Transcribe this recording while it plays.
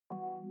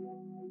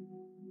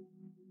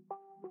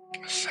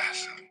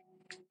Assassin.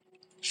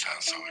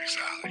 Sounds so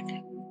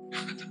exotic.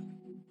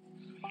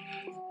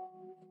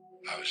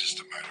 I was just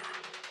a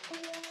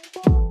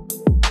murderer.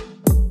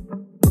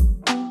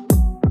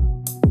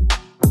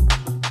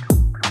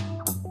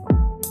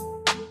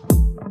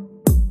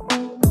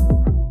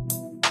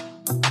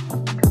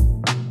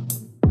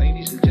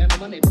 Ladies and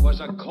gentlemen, it was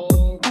a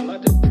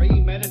cold-blooded,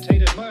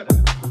 premeditated murder.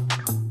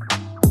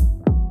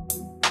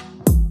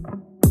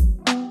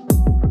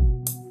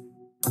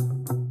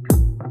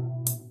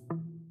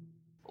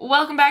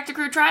 Welcome back to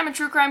Crew Crime, a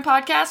true crime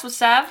podcast with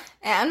Sav.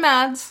 And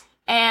Mads.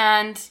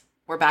 And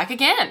we're back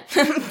again.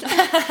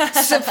 Surprise,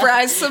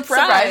 surprise.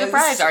 Surprise,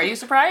 surprise. Are you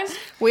surprised?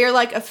 We are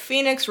like a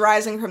phoenix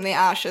rising from the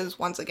ashes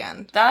once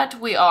again. That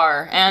we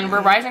are. And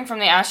we're rising from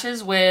the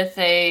ashes with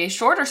a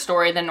shorter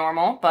story than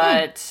normal,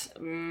 but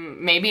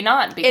maybe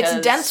not because...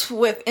 It's dense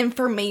with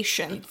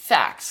information,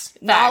 Facts.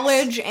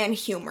 knowledge, and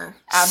humor.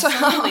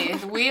 Absolutely.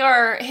 So, We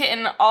are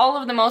hitting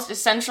all of the most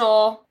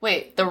essential...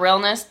 Wait, the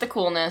realness, the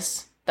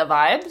coolness, the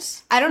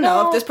vibes? I don't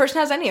know No. if this person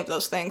has any of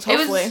those things, It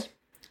was- hopefully.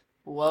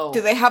 Whoa. Do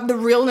they have the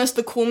realness,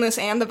 the coolness,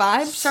 and the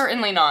vibes?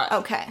 Certainly not.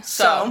 Okay,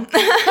 So.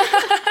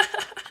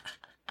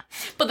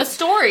 But the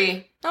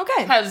story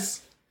okay. has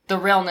the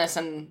realness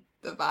and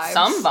The vibes.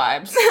 some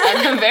vibes,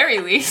 at the very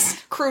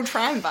least. Crew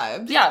crime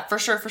vibes. Yeah, for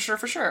sure.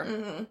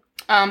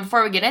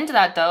 Before we get into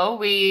that, though,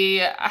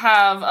 we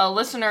have a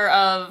listener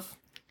of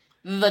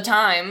the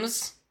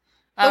times.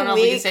 I don't know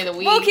if we can say the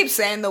week. We'll keep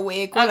saying the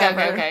week,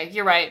 whatever. Okay.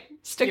 You're right.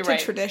 Stick You're to right.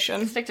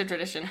 tradition. Stick to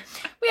tradition.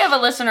 We have a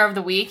listener of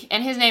the week,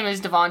 and his name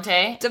is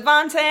Devontae.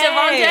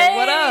 Devontae!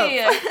 What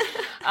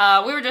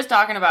up? We were just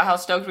talking about how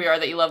stoked we are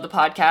that you love the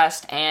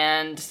podcast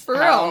and For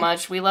how real.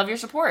 much we love your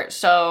support.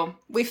 So,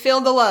 We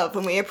feel the love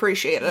and we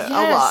appreciate it a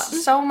yes, lot.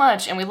 so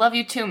much, and we love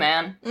you too,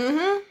 man.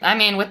 Mm-hmm. I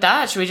mean, with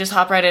that, should we just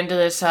hop right into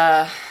this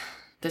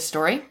this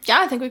story? Yeah,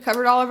 I think we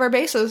covered all of our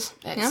bases.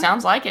 It Yeah.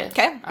 sounds like it.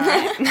 Okay. All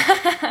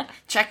right.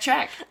 Check.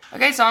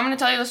 Okay, so I'm going to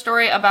tell you the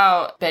story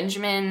about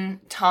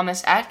Benjamin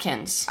Thomas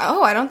Atkins.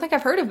 Oh, I don't think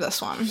I've heard of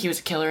this one. He was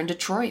a killer in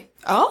Detroit.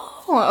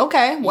 Oh,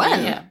 okay.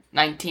 When? Yeah.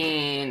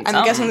 19...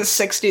 I'm guessing the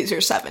 60s or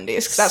 70s,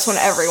 because that's when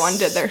everyone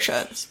did their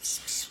shit.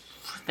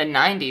 The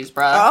 90s,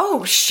 bruh.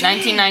 Oh, shit.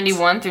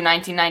 1991 through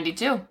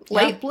 1992.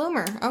 Late Yeah.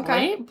 bloomer.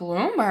 Okay. Late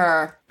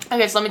bloomer.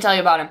 Okay, so let me tell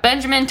you about him.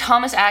 Benjamin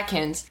Thomas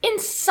Atkins. In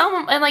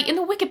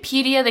the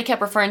Wikipedia, they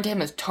kept referring to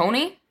him as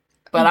Tony.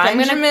 But I'm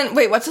gonna... Benjamin,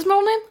 wait, what's his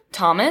middle name?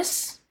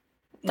 Thomas?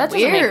 That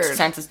doesn't make Weird.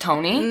 sense as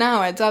Tony.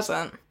 No, it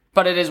doesn't.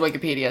 But it is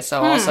Wikipedia,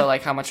 so also,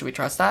 how much should we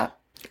trust that?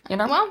 You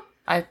know? Well,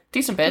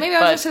 Decent bit, maybe that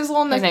but was just his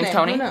little nickname. name's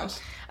Tony. Who knows?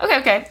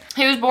 Okay.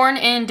 He was born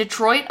in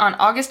Detroit on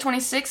August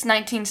 26,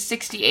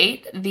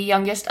 1968, the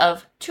youngest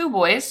of two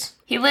boys.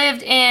 He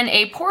lived in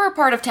a poorer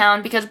part of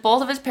town because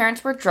both of his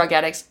parents were drug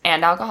addicts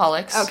and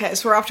alcoholics. Okay,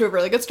 so we're off to a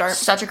really good start.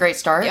 Such a great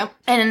start. Yep.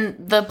 And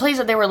the place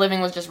that they were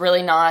living was just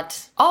really not...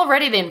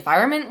 Already the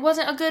environment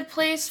wasn't a good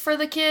place for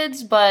the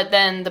kids, but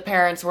then the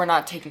parents were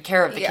not taking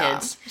care of the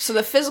kids. So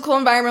the physical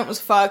environment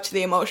was fucked,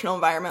 the emotional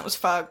environment was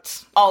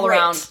fucked. All Great.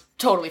 around,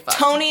 totally fucked.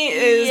 Tony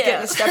is Yeah.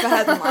 getting a step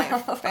ahead in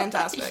life.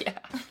 Fantastic.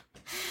 Yeah.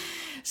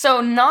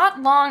 So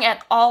not long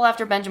at all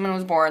after Benjamin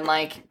was born,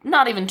 like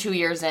not even 2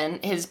 years in,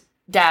 his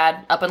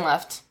dad up and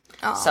left.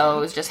 Aw. So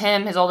it was just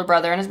him, his older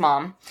brother, and his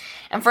mom.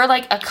 And for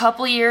like a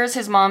couple years,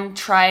 his mom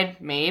tried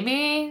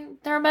maybe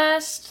their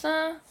best,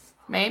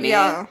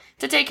 Yeah.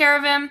 to take care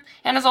of him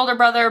and his older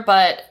brother.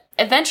 But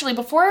eventually,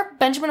 before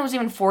Benjamin was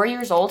even 4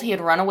 years old, he had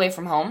run away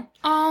from home.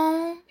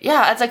 Oh,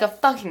 Yeah, as like a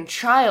fucking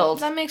child.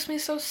 that makes me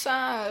so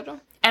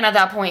sad. And at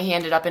that point, he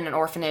ended up in an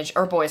orphanage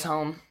or boys'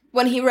 home.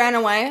 When he ran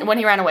away? When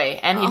he ran away,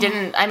 and he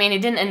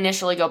didn't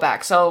initially go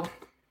back. So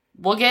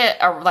we'll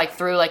get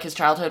through like his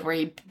childhood where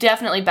he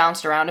definitely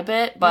bounced around a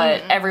bit,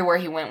 but everywhere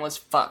he went was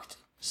fucked.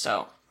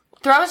 So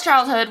throughout his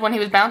childhood, when he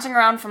was bouncing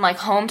around from like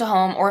home to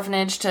home,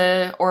 orphanage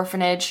to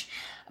orphanage,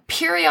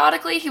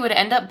 periodically he would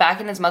end up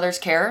back in his mother's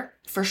care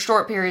for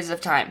short periods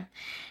of time.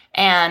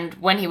 And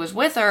when he was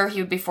with her, he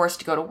would be forced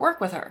to go to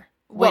work with her.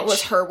 What which,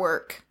 was her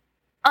work?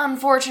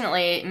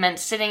 unfortunately, meant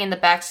sitting in the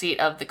back seat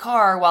of the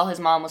car while his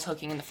mom was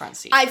hooking in the front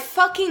seat. I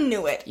fucking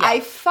knew it. Yeah. I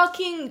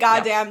fucking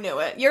goddamn knew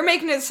it. You're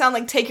making it sound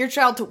like take your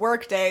child to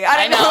work day.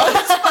 I don't I know. know.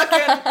 It's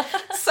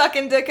fucking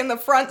sucking dick in the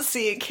front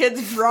seat,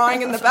 kids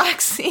drawing in the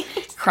back seat.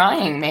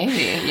 Crying,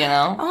 maybe, you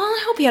know? Well,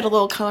 I hope he had a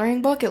little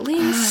coloring book at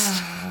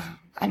least.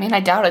 I mean,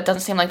 I doubt it.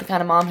 Doesn't seem like the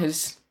kind of mom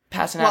who's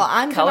passing Well, out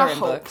I'm coloring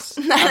gonna hope books.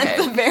 that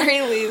at the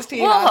very least he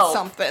has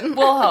something.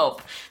 We'll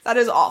hope. That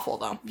is awful,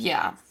 though.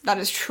 Yeah, That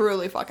is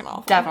truly fucking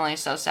awful. definitely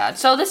so sad.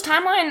 So this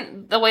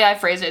timeline, the way I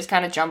phrase it, is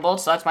kind of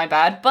jumbled, so that's my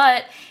bad.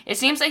 But it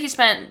seems that he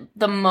spent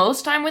the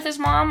most time with his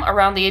mom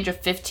around the age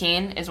of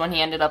 15 is when he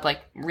ended up,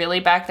 like,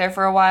 really back there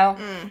for a while.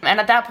 And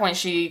at that point,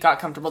 she got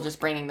comfortable just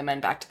bringing the men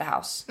back to the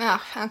house.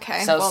 Ah,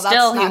 okay. So well, still,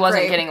 that's he not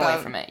wasn't great, getting away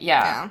but- from it.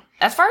 Yeah.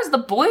 As far as the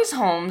boys'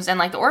 homes and,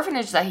 like, the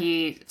orphanage that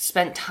he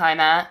spent time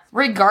at,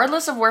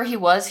 regardless of where he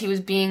was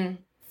being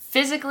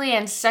physically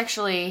and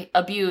sexually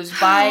abused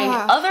by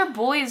other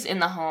boys in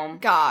the home,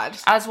 God.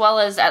 as well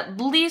as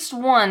at least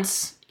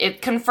once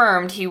it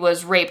confirmed he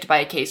was raped by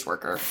a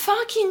caseworker.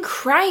 Fucking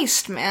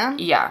Christ, man.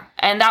 Yeah,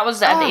 and that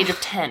was at the age of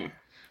 10,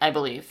 I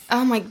believe.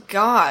 Oh my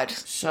god.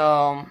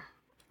 So,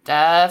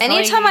 definitely.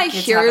 Anytime I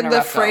kids hear having a the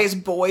rough go. phrase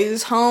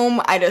boys'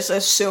 home, I just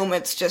assume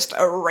it's just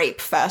a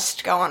rape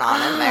fest going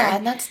on in there.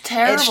 And that's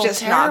terrible. It's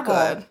just terrible.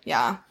 not good.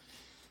 Yeah.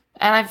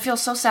 And I feel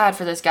so sad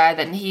for this guy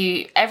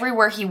that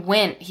everywhere he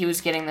went, he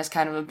was getting this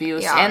kind of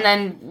abuse. Yeah. And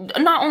then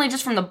not only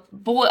just from the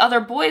other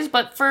boys,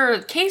 but for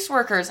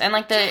caseworkers and,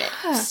 like, the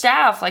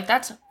staff. Like,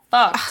 that's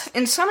fucked.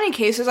 In so many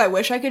cases, I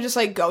wish I could just,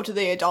 like, go to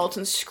the adults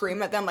and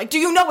scream at them, like, do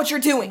you know what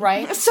you're doing?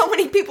 Right. So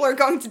many people are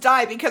going to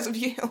die because of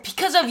you.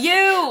 Because of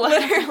you!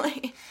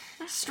 Literally.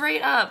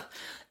 Straight up.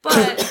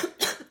 But,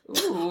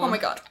 Oh my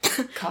god.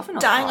 coughing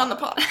Dying on the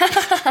pot.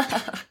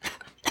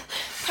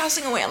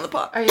 Passing away on the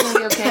pot. Are you gonna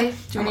be okay?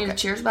 Do we need to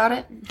cheers about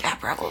it? Yeah,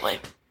 probably.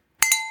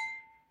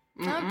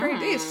 Oh, pretty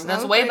decent.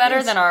 That's way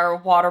better than our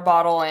water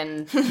bottle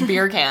and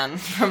beer can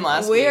from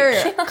last week.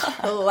 We're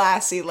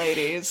classy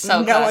ladies.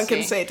 So no one classy.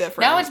 can say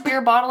different. Now it's beer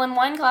bottle and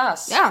wine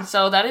glass. Yeah.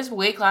 So that is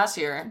way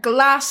classier.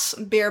 glass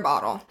beer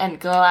bottle. And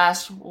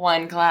glass,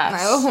 wine glass.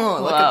 Oh,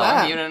 look at Whoa,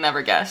 that. You'd have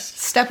never guessed.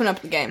 Stepping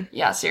up the game.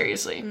 Yeah,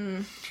 seriously.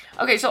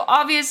 Okay, so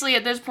obviously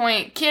at this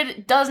point,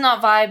 kid does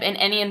not vibe in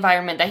any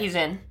environment that he's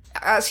in.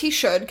 As he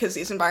should, because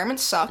these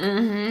environments suck.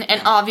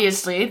 And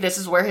obviously, this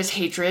is where his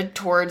hatred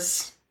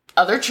towards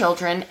other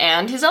children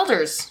and his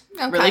elders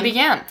really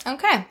began.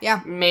 Okay,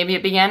 yeah. Maybe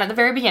it began at the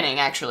very beginning,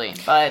 actually,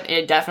 but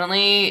it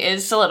definitely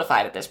is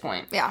solidified at this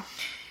point. Yeah.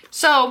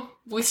 So,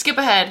 we skip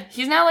ahead.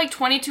 He's now like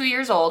 22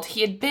 years old.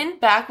 He had been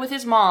back with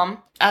his mom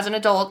as an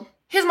adult.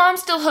 His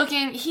mom's still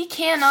hooking. He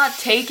cannot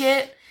take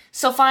it.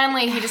 So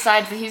finally, he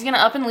decides that he's going to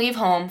up and leave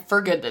home for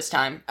good this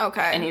time.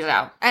 Okay. And he's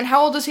out. And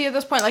how old is he at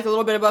this point? Like a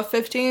little bit above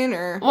 15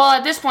 or? Well,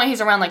 at this point,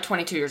 he's around like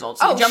 22 years old.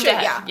 So Oh, we jumped shit,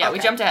 ahead. yeah. We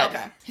Okay, jumped ahead.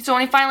 okay. So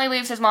when he finally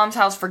leaves his mom's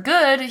house for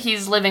good,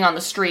 he's living on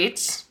the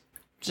streets,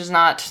 which is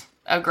not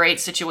a great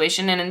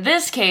situation. And in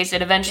this case,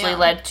 it eventually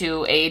led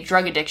to a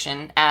drug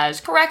addiction, as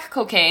crack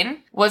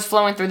cocaine was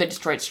flowing through the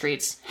Detroit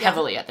streets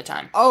heavily at the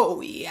time. Oh,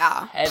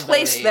 yeah. Heavily.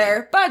 Placed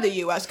there by the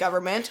U.S.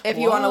 government, if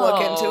you want to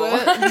look into Whoa.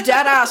 it.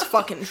 Dead ass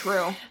fucking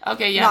true.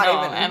 Okay, yeah, Not no,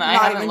 even- and I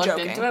not haven't even looked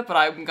joking. into it, but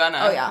I'm gonna.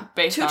 Oh, yeah.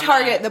 Based To on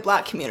target that. the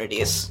black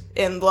communities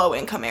in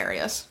low-income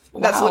areas.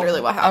 That's Wow.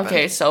 literally what happened.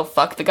 Okay, so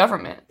fuck the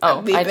government.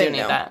 Oh, We've I do been need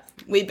known. that.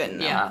 We've been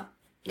known.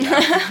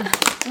 Yeah.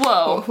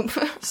 Whoa.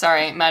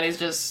 Sorry, Maddie's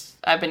just.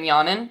 I've been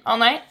yawning all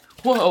night.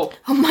 Whoa.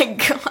 Oh my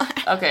god.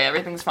 Okay,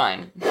 everything's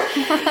fine.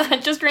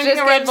 Just drinking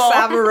Just a Red Bull.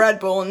 Sab a Red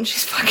Bull and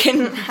she's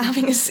fucking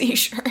having a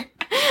seizure.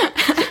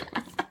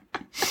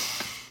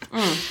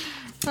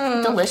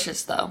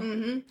 Delicious,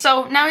 though.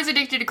 So, now he's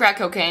addicted to crack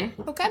cocaine.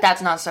 Okay.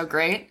 That's not so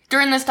great.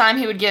 During this time,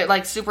 he would get,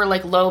 like, super,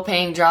 like,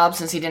 low-paying jobs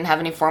since he didn't have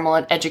any formal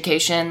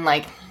education.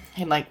 Like,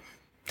 he'd, like,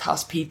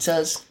 toss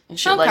pizzas and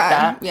shit like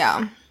that.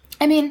 Yeah.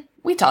 I mean,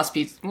 we tossed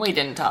pizza. We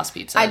didn't toss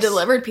pizzas. I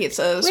delivered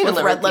pizzas We with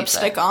delivered red pizza.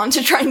 lipstick on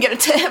to try and get a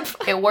tip.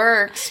 It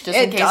works. Just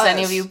in It case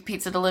any of does. you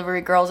pizza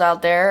delivery girls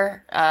out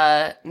there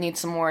need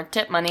some more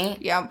tip money.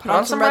 Yeah, put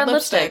on some red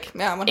lipstick.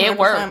 Yeah, 100%. It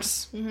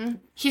works.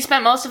 He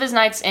spent most of his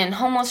nights in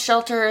homeless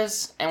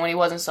shelters, and when he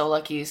wasn't so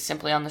lucky,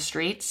 simply on the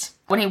streets.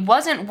 When he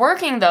wasn't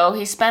working, though,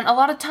 he spent a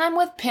lot of time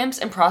with pimps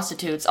and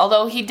prostitutes,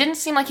 although he didn't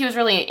seem like he was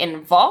really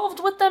involved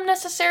with them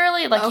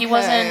necessarily. Like, he Okay.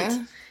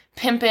 wasn't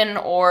pimping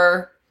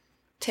or...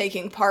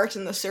 Taking part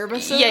in the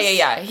services.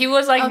 Yeah. He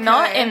was, like,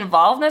 not Okay.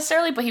 involved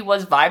necessarily, but he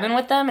was vibing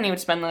with them, and he would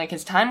spend, like,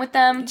 his time with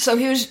them. So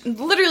he was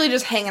literally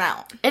just hanging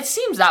out. It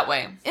seems that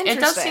way. It does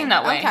Interesting. seem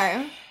that way.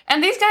 Okay.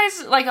 And these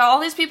guys, like,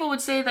 all these people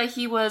would say that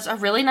he was a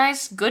really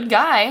nice, good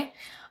guy.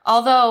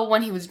 Although,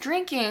 when he was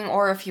drinking,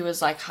 or if he was,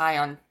 like, high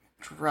on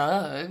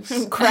drugs,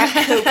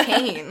 Crack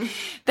cocaine.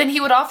 then he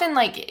would often,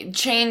 like,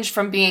 change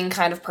from being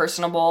kind of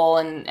personable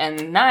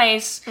and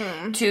nice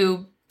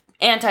to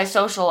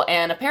antisocial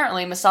and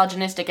apparently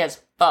misogynistic as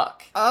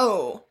fuck.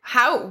 Oh.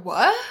 How?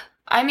 What?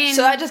 I mean,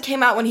 So that just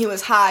came out when he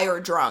was high or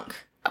drunk.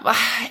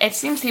 it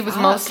seems he was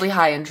mostly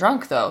high and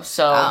drunk, though,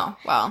 so Oh,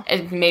 well.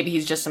 maybe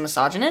he's just a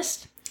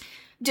misogynist.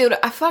 Dude,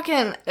 I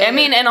fucking... I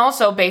mean, and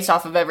also based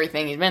off of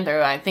everything he's been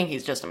through, I think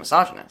he's just a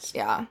misogynist.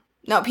 Yeah.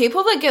 No,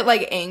 people that get,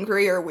 like,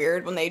 angry or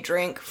weird when they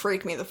drink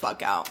freak me the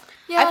fuck out.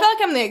 Yeah. I feel like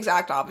I'm the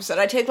exact opposite.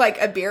 I take,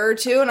 like, a beer or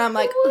two, and I'm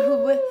like, ooh,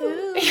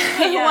 woohoo.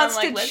 Who wants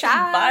I'm like, to let's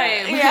chat?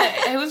 vibe.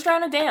 Yeah. Who's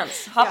trying to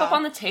dance? Hop Yeah. up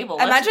on the table.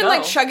 Let's Imagine, go.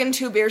 like, chugging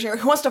 2 beers, and you're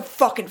like, who wants to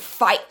fucking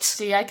fight?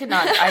 See, I could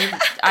not.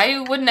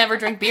 I would never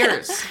drink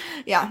beers.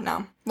 Yeah,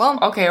 no. Well,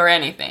 Okay, or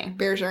anything.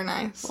 beers are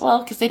nice. Well,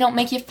 because they don't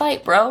make you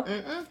fight, bro.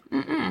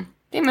 Mm-mm.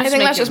 They must I think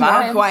make that's you just more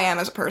vibe. who I am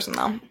as a person,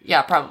 though.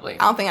 Yeah, probably.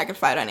 I don't think I could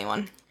fight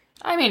anyone.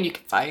 I mean, you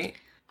could fight.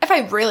 If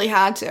I really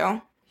had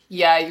to.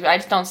 Yeah, I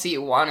just don't see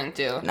you wanting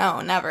to. No,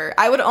 never.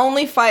 I would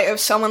only fight if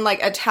someone,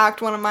 like,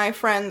 attacked one of my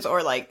friends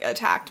or, like,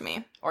 attacked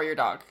me. Or your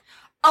dog.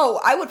 Oh,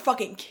 I would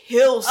fucking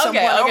kill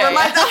someone over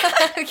my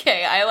dog.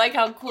 Okay, I like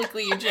how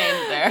quickly you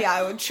changed there. Yeah,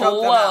 I would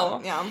choke them Whoa.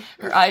 out. Yeah.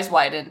 Her eyes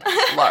widened.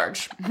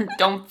 Large.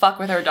 Don't fuck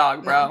with her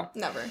dog, bro.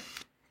 Never.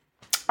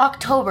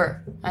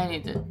 October. I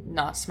need to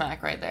not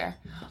smack right there.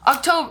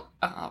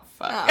 Oh,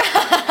 fuck. All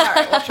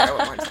right, we'll try it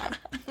one more time.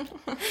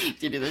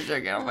 If you do this shit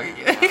again, I'll fucking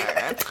get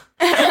it.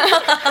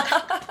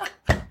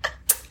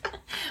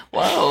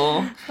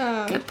 Whoa.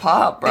 Good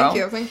pop,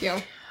 bro. Thank you.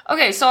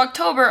 Okay, so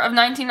October of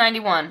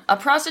 1991, a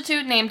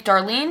prostitute named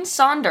Darlene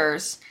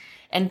Saunders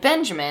and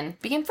Benjamin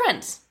became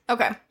friends.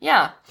 Okay.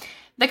 Yeah.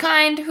 The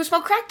kind who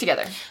smoke crack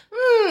together.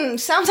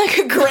 Sounds like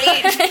a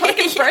great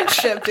fucking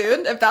friendship,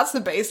 dude. If that's the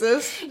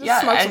basis.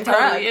 Just smoke some it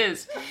crack. totally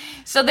is.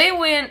 So they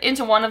went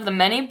into one of the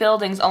many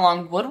buildings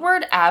along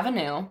Woodward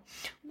Avenue,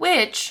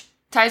 which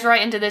ties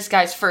right into this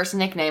guy's first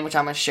nickname, which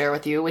I'm going to share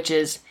with you, which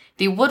is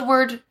the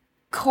Woodward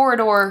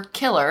Corridor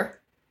Killer.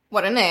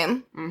 What a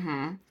name.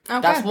 Mm-hmm.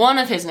 Okay. That's one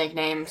of his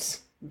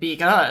nicknames,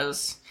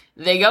 because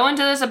they go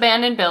into this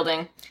abandoned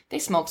building, they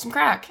smoke some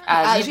crack,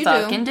 as you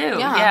fucking do.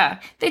 Yeah.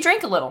 They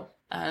drink a little,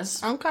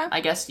 as Okay.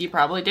 I guess you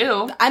probably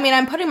do. I mean,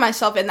 I'm putting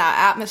myself in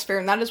that atmosphere,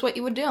 and that is what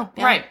you would do.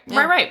 Yeah. Right,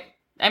 Yeah. right.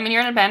 I mean,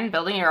 you're in an abandoned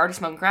building, you're already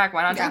smoking crack,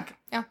 why not Yeah. drink?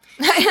 Yeah.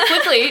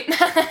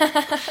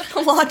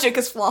 Quickly. Logic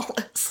is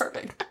flawless.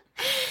 Perfect.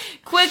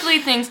 Quickly,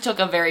 things took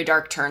a very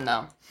dark turn,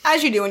 though.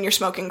 As you do when you're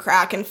smoking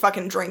crack and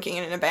fucking drinking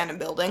in an abandoned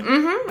building.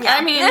 Mm-hmm. Yeah.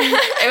 I mean,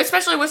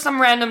 especially with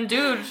some random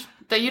dude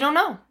that you don't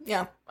know.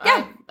 Yeah.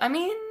 Yeah. I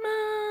mean,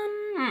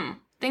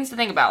 things to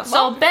think about.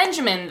 So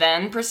Benjamin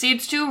then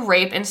proceeds to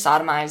rape and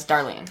sodomize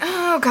Darlene.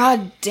 Oh,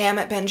 god damn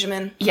it,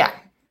 Benjamin. Yeah.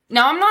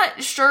 Now, I'm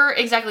not sure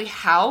exactly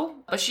how,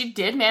 but she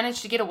did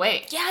manage to get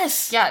away.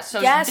 Yes. Yeah, so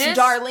yes, this-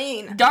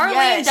 Darlene. Darlene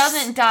Yes.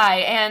 doesn't die,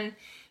 and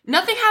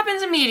nothing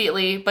happens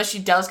immediately, but she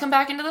does come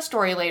back into the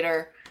story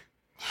later.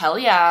 Hell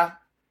yeah.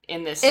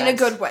 In this In a sense.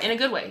 good way. In a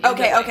good way.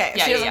 Okay.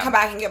 Yeah, She doesn't come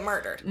back and get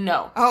murdered.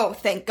 No. Oh,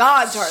 thank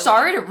God, Darlene.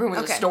 Sorry to ruin the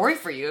Okay. story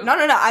for you. No.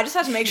 I just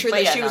have to make sure But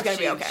that yeah, she was no, going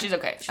to be okay. She's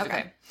okay. She's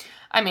okay.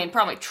 I mean,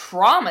 probably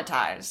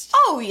traumatized.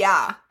 Oh,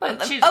 yeah.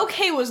 But she's-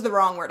 okay was the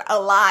wrong word.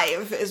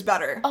 Alive is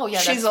better. Oh, yeah,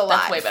 she's that's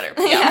alive. way better.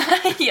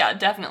 Yeah. Yeah,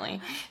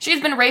 definitely. She's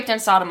been raped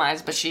and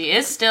sodomized, but she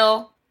is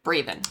still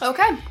breathing.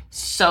 Okay.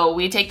 So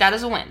we take that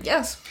as a win.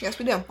 Yes,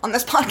 we do. On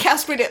this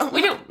podcast, we do.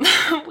 We do.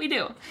 We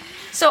do.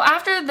 So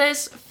after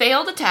this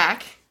failed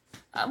attack,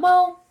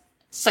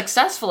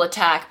 successful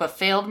attack, but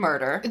failed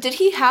murder. Did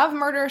he have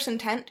murderous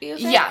intent, do you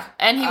think? Yeah,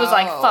 and he was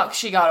like, Oh. fuck,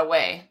 she got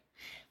away.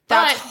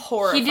 That's But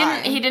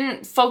horrifying. He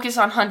didn't focus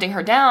on hunting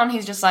her down.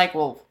 He's just like,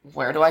 well,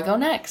 where do I go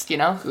next? You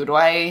know, who do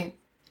I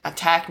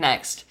attack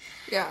next?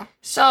 Yeah.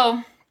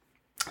 So,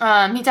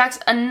 he attacks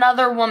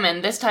another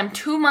woman, this time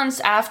 2 months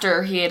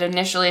after he had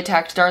initially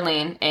attacked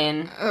Darlene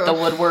in the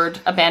Woodward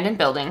abandoned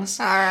buildings.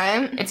 All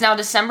right. It's now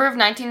December of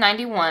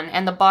 1991,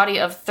 and the body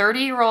of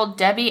 30-year-old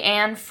Debbie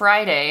Ann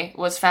Friday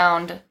was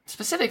found,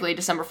 specifically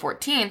December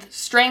 14th,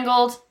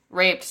 strangled,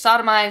 raped,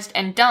 sodomized,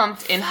 and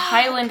dumped in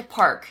Highland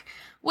Park,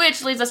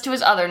 which leads us to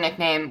his other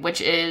nickname, which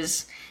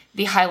is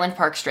the Highland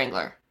Park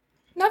Strangler.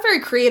 Not very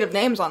creative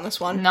names on this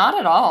one. Not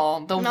at all.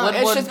 No,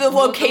 it's just the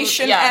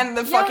location and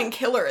the fucking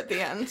killer at the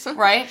end.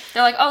 Right?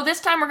 They're like, oh, this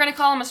time we're going to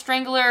call him a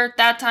strangler.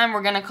 That time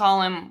we're going to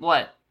call him,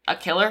 what? A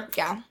killer?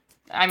 Yeah.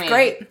 I mean...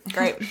 Great.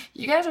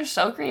 You guys are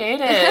so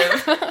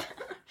creative.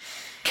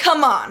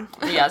 Come on.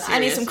 Yeah, I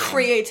need some seriously.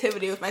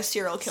 creativity with my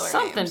serial killer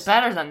Something names.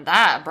 better than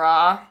that,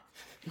 brah.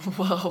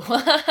 Whoa.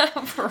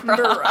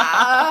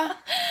 Bruh.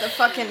 The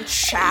fucking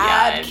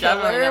Chad Yeah, I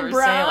killer, definitely never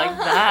bruh. say it like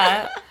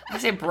that. I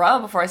say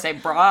bruh before I say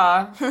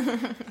brah.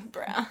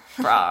 Bruh.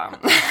 Brah.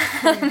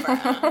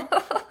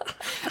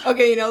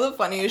 Okay, you know the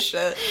funniest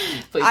shit?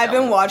 Please I've tell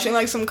been me. watching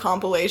like some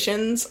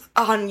compilations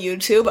on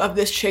YouTube of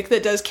this chick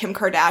that does Kim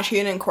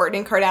Kardashian and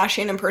Kourtney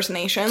Kardashian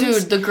impersonations.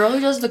 Dude, the girl who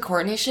does the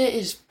Kourtney shit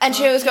is and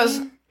she always goes,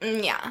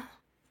 fucking- yeah.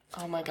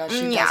 Oh my gosh,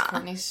 she Yeah. does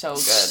Kourtney so good.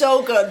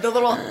 So good. The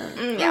little,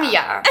 yeah.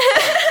 Yeah.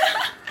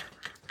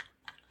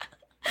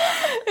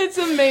 It's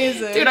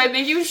amazing. Dude, I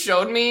think you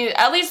showed me,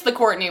 at least the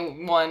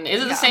Kourtney one.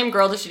 Is it the Yeah. same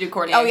girl? Does she do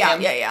Kourtney Oh, and yeah,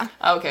 Kim? yeah.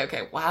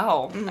 Okay.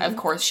 Wow. Of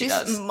course she She's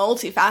does.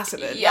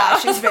 multifaceted. Yeah. Yeah,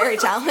 she's very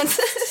talented.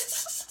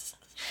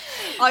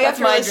 All you That's have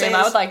to my really say dream. I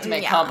is, would like to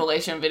make yeah.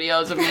 compilation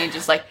videos of me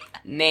just like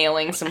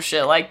nailing some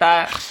shit like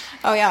that.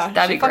 Oh yeah,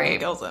 That'd she be fucking great.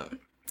 kills it.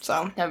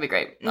 So That'd be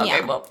great. Okay,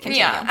 Yeah, well, continue.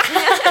 yeah.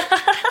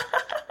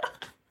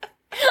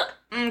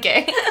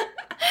 Okay.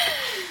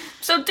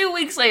 So 2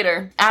 weeks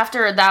later,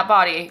 after that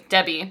body,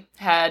 Debbie,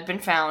 had been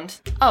found.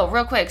 Oh,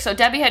 real quick. So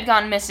Debbie had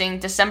gone missing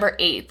December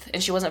 8th,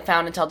 and she wasn't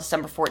found until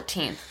December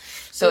 14th.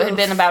 So it had Oof.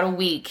 been about a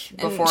week and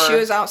before. she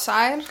was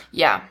outside.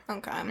 Yeah.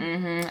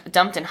 Okay.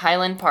 Dumped in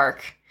Highland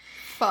Park.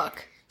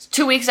 Fuck.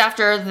 2 weeks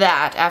after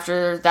that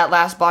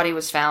last body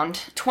was found,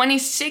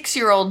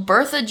 26-year-old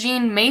Bertha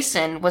Jean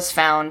Mason was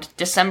found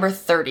December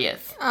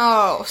 30th.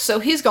 Oh, so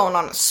he's going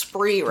on a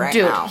spree right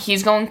Dude, now.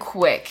 he's going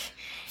quick.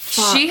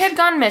 She had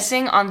gone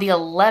missing on the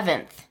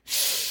 11th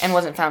and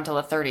wasn't found till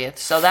the 30th.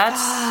 So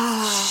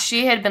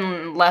she had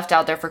been left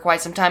out there for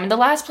quite some time. And the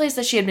last place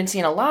that she had been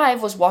seen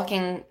alive was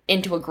walking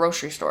into a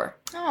grocery store.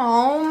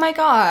 Oh my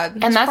god.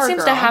 And This that poor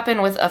seems to girl.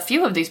 happen with a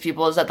few of these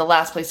people, is that the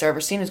last place they're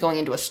ever seen is going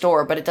into a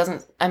store, but it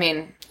doesn't, I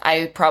mean,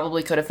 I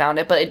probably could have found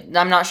it, but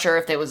I'm not sure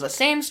if it was the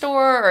same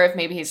store or if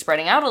maybe he's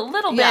spreading out a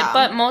little bit, Yeah.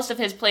 but most of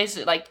his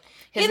places, like,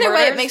 his Either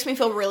way, it murders- makes me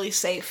feel really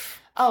safe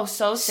Oh,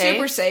 so safe.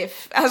 Super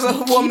safe as a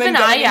woman. Keep an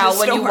eye out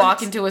when you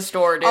walk into a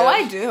store, dude. Oh,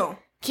 I do.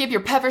 Keep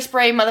your pepper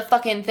spray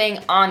motherfucking thing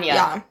on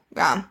ya.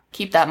 Yeah.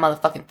 Keep that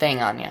motherfucking thing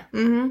on ya.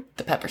 Mm-hmm.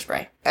 The pepper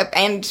spray.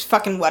 And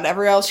fucking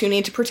whatever else you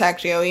need to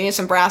protect you. You need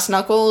some brass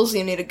knuckles,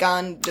 you need a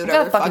gun, do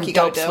whatever the fuck you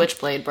gotta do.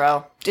 Switchblade,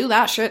 bro. Do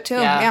that shit too.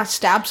 Yeah,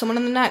 stab someone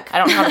in the neck. I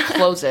don't know how to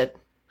close it.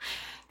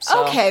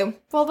 So. Okay,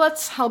 well,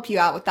 let's help you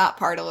out with that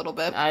part a little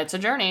bit. It's a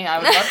journey. I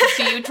would love to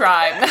see you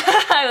try.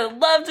 I would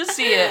love to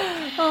see it.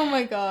 Oh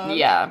my god.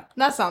 Yeah.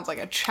 That sounds like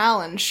a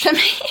challenge to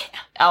me.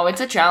 Oh,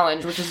 it's a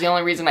challenge, which is the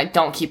only reason I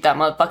don't keep that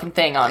motherfucking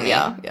thing on me.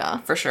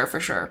 Yeah. For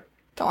sure.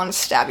 Don't want to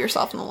stab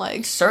yourself in the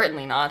legs.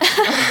 Certainly not.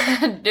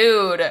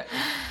 Dude.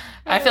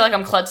 I feel like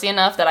I'm klutzy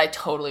enough that I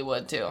totally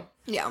would, too.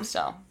 Yeah.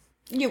 So.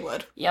 You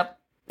would. Yep.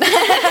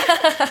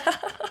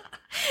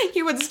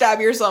 You would stab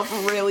yourself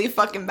really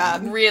fucking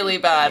bad. Really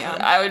bad. Yeah.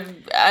 I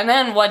would, and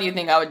then what do you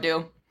think I would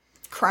do?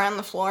 Cry on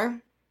the floor.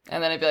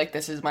 And then I'd be like,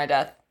 this is my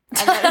death.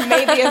 And then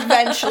maybe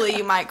eventually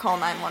you might call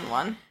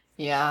 911.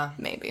 Yeah.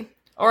 Maybe.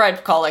 Or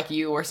I'd call, like,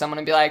 you or someone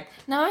and be like,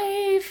 no,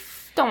 I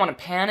don't want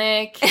to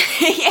panic.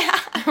 Yeah.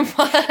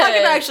 But, I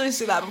can actually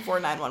see that before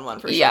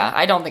 911 for sure. Yeah,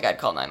 I don't think I'd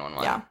call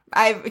 911. Yeah.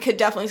 I could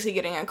definitely see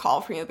getting a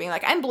call from you being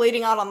like, I'm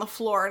bleeding out on the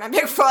floor, and I'm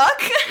like,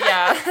 fuck?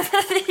 Yeah.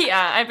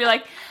 Yeah, I'd be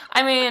like,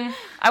 I mean,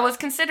 I was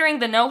considering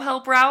the no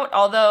help route,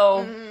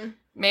 although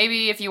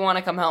maybe if you want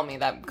to come help me,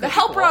 that could The be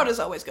help cool. route is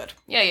always good.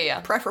 Yeah.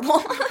 Preferable.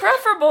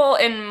 Preferable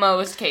in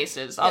most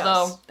cases,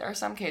 although Yes. there are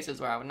some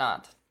cases where I would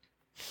not.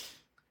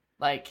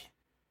 Like,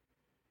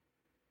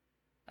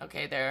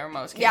 okay, there are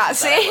most cases. Yeah,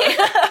 that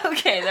I would.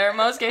 Okay, there are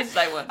most cases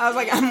I would. I was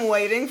like, I'm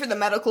waiting for the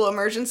medical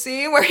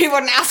emergency where he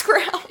wouldn't ask for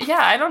help. Yeah,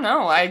 I don't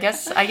know. I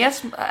guess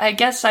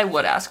I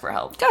would ask for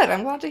help. Good,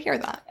 I'm glad to hear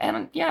that.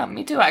 And yeah,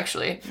 me too,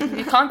 actually.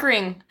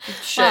 Conquering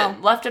shit Wow.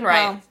 left and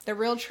right. Wow. The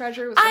real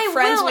treasure was the I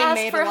friends will we ask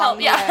made for along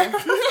help.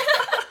 the way.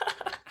 Yeah.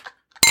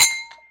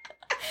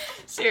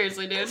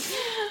 Seriously, dude.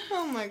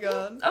 Oh my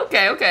god.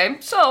 Okay.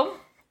 So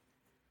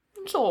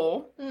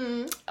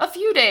a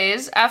few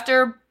days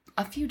after,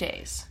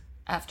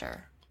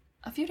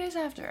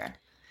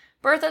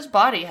 Bertha's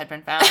body had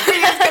been found.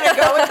 Gonna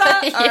go with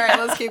that? Yeah. Alright,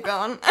 let's keep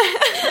going.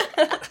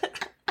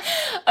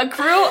 A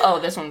crew. Oh,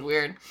 this one's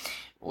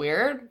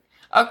weird.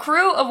 A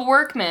crew of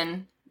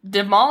workmen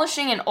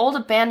demolishing an old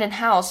abandoned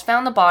house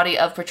found the body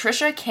of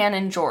Patricia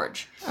Cannon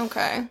George.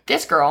 Okay.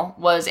 This girl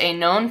was a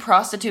known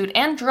prostitute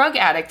and drug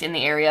addict in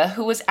the area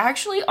who was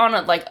actually on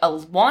a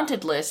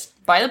wanted list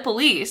by the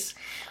police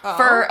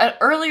for an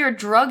earlier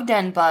drug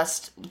den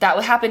bust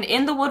that happened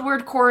in the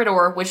Woodward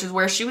corridor, which is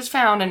where she was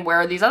found and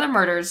where these other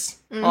murders,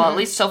 well, at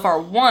least so far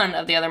one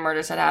of the other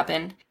murders had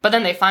happened. But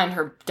then they find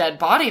her dead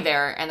body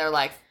there and they're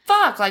like,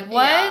 fuck, like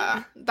what?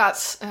 Yeah,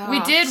 that's We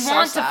did so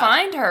want sad. to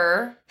find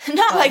her.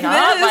 Not But like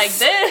not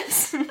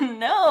this. like this.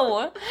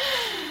 No.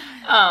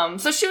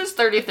 So she was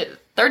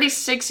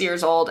 36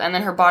 years old, and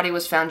then her body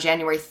was found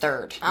January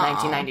 3rd,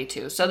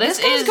 1992. So this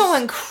This is guy's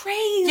going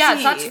crazy. Yeah,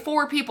 so that's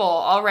 4 people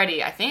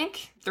already, I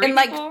think. 3 in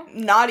like people?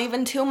 not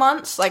even 2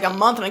 months, like a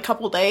month and a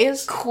couple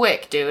days.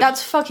 Quick, dude.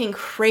 That's fucking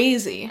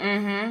crazy.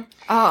 Mm-hmm.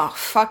 Oh,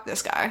 fuck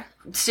this guy.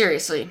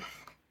 Seriously.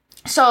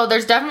 So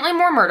there's definitely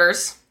more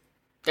murders.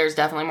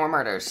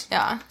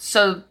 Yeah.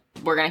 So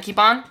we're gonna keep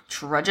on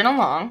trudging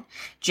along.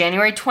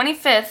 January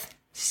 25th,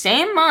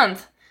 same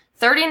month,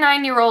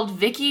 39-year-old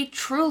Vicky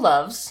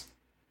Truelove's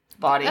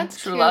body. That's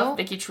Truelove, cute.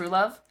 Vicky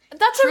Truelove.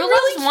 That's a Truelove's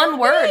really one cute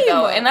word name.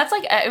 though, and that's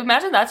like,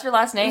 imagine that's your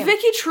last name.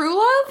 Vicky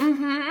Truelove?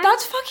 Mm-hmm.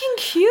 That's fucking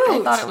cute.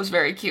 I thought it was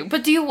very cute.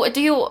 But do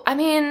you? I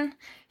mean,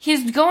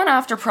 he's going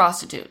after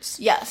prostitutes.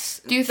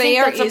 Yes. Do you they think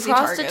are that's a easy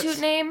prostitute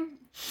targets. name?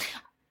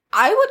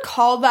 I would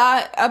call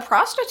that a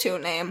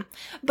prostitute name,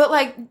 but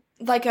like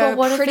a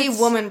what if pretty it's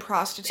woman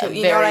prostitute. a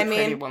You know what I very mean?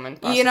 pretty woman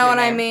You know what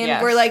I prostitute name, mean?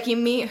 yes. Where like you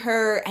meet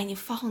her and you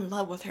fall in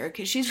love with her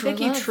because she's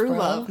Vicky Truelove, bro.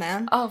 Truelove,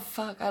 man. Oh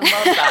fuck, I love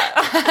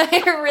that.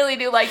 I really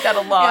do like that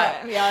a lot.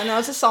 Yeah, no,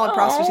 it's a solid Aw.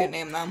 prostitute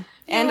name though.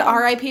 And Yeah.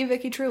 R.I.P.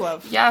 Vicky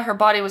Truelove. Yeah, her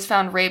body was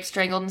found raped,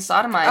 strangled, and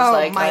sodomized, Oh,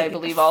 like my I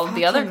believe all of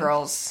the other fucking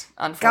girls,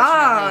 unfortunately.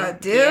 God,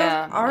 dude.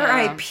 Yeah,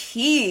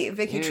 R.I.P.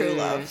 Vicky yeah.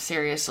 Truelove. Dude,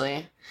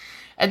 seriously.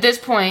 At this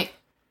point,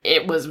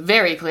 it was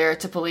very clear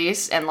to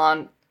police and law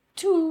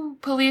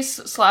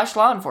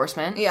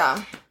enforcement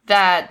Yeah.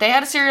 that they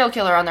had a serial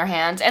killer on their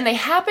hands, and they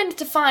happened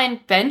to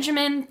find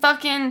Benjamin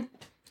fucking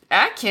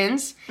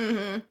Atkins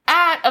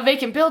at a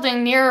vacant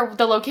building near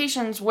the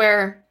locations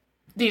where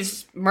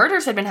these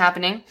murders had been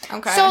happening.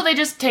 Okay. So they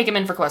just take him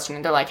in for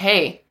questioning. They're like,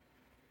 hey,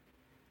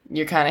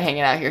 you're kind of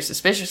hanging out here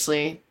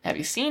suspiciously. Have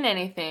you seen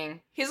anything?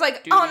 He's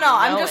like, Do oh you no,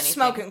 I'm know just anything?"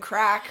 smoking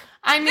crack.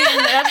 I mean,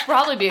 that'd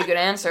probably be a good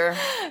answer.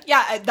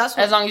 Yeah, that's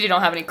what. As long as you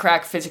don't have any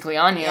crack physically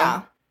on you.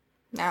 Yeah.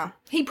 Yeah.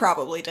 He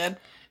probably did.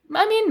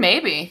 I mean,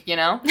 maybe, you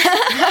know?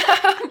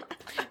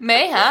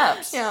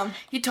 Mayhaps. Yeah.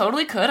 He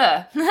totally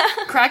coulda.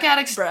 Crack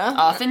addicts Bruh.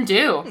 often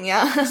do.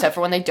 Yeah. Except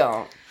for when they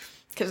don't.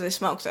 Because they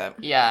smoked it.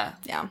 Yeah.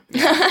 Yeah.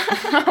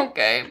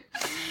 Okay.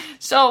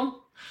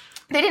 So,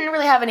 they didn't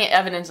really have any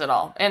evidence at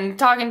all. And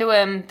talking to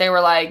him, they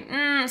were like,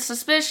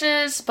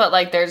 suspicious, but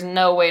like there's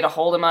no way to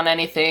hold him on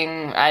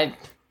anything.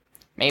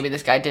 maybe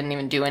this guy didn't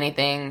even do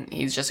anything.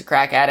 He's just a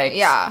crack addict.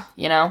 Yeah.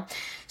 You know?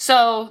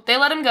 So they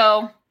let him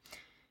go.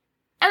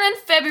 And then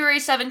February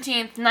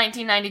 17th,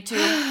 1992,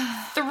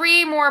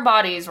 3 more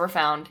bodies were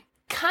found.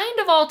 Kind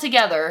of all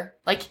together.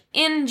 Like,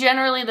 in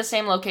generally the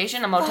same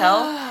location, a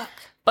motel. Fuck.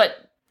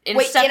 But in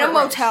Wait, separate in a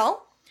rooms.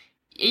 motel?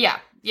 Yeah.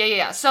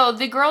 So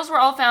the girls were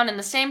all found in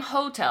the same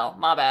hotel.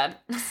 My bad.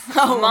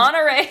 Oh.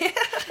 Monterey.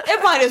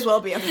 It might as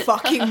well be a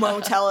fucking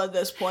motel at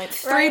this point.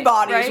 3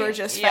 bodies were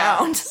just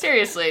found.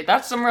 Seriously,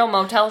 that's some real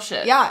motel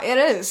shit. Yeah, it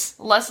is.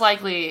 Less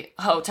likely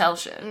hotel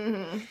shit.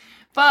 Mm-hmm.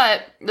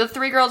 But the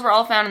 3 girls were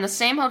all found in the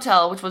same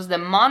hotel, which was the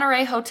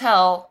Monterey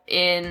Hotel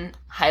in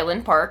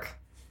Highland Park.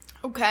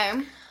 Okay.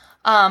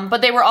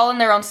 But they were all in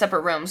their own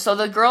separate rooms. So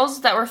the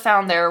girls that were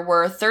found there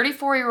were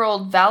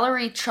 34-year-old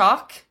Valerie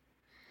Chalk.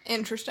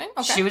 Interesting.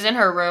 Okay. She was in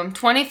her room.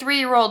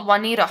 23-year-old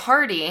Juanita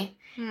Hardy.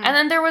 And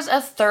then there was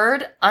a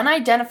 3rd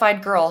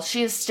unidentified girl.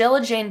 She is still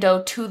a Jane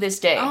Doe to this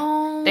day.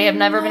 Oh, they have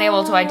never been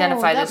able to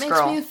identify this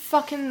girl. That makes me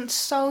fucking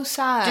so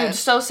sad. Dude,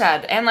 so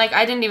sad. And, like,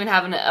 I didn't even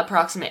have an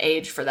approximate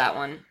age for that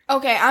one.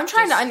 Okay, I'm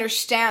trying to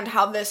understand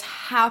how this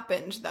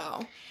happened,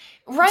 though.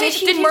 Right? Did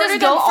he murder just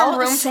them go all from at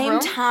room the to same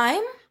room?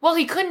 time? Well,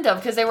 he couldn't have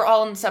because they were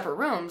all in separate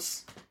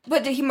rooms.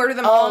 But did he murder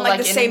them all in,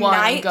 like, the in same one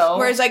night? go?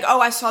 Where it's like,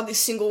 oh, I saw these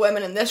single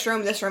women in this room,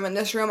 and this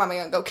room. I'm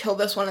gonna go kill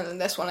this one, and then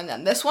this one, and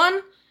then this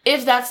one?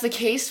 If that's the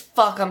case,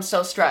 fuck, I'm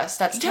so stressed.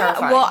 That's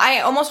terrifying. Well, I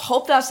almost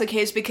hope that's the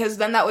case because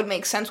then that would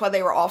make sense why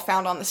they were all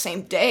found on the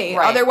same day.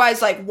 Right.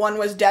 Otherwise, like, one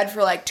was dead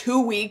for, like,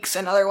 2 weeks,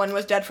 another one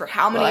was dead for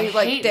how many, I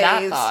like, hate days?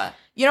 that thought.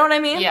 You know what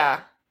I mean? Yeah.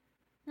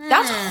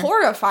 That's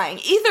horrifying.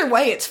 Either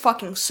way, it's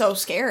fucking so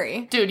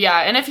scary. Dude, yeah,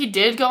 and if he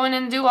did go in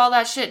and do all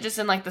that shit just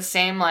in, like, the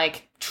same,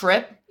 like,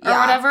 trip or Yeah.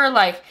 whatever,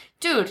 like,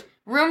 dude,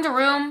 room to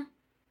room,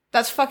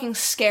 That's fucking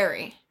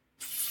scary.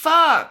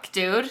 fuck,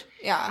 dude.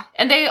 Yeah.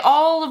 And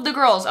all of the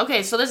girls,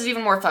 okay, so this is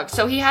even more fucked.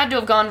 So he had to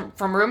have gone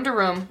from room to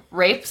room,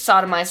 rape,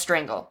 sodomize,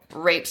 strangle.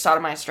 Rape,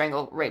 sodomize,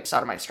 strangle, rape,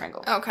 sodomize,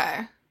 strangle.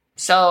 Okay.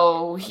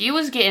 So he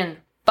was getting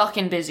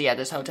fucking busy at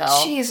this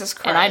hotel. Jesus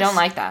Christ. And I don't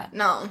like that.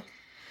 No.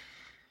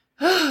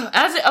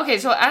 As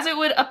it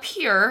would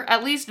appear,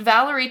 at least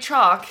Valerie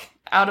Chalk,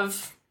 out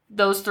of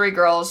those 3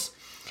 girls,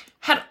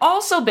 had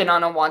also been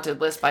on a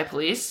wanted list by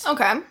police.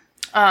 Okay.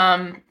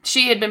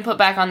 She had been put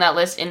back on that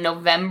list in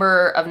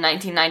November of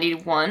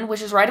 1991,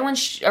 which is right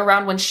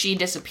around when she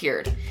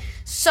disappeared.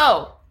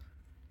 So,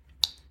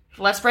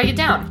 let's break it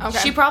down. Okay.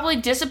 She probably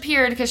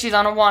disappeared because she's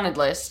on a wanted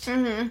list.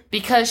 Mm-hmm.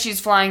 Because she's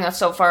flying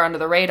so far under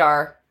the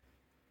radar.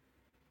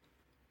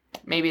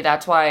 Maybe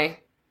that's why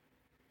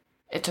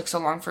it took so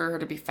long for her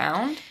to be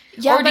found?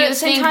 Yeah, or but do at you the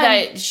same think time-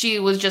 that she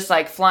was just,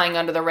 like, flying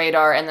under the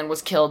radar and then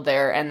was killed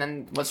there and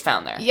then was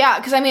found there? Yeah,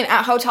 because, I mean,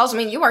 at hotels, I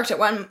mean, you worked at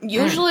one.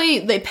 Usually,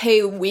 they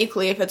pay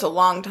weekly if it's a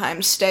long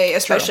time stay,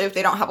 especially if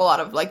they don't have a lot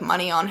of, like,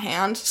 money on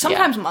hand.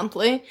 Sometimes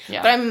monthly.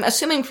 Yeah. But I'm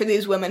assuming for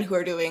these women who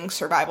are doing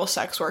survival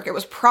sex work, it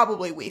was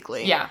probably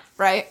weekly. Yeah.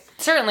 Right?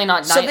 Certainly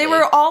not So nightly. they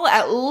were all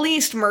at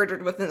least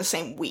murdered within the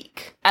same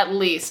week. At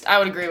least. I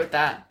would agree with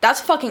that.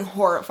 That's fucking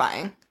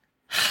horrifying.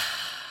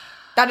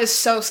 That is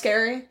so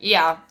scary.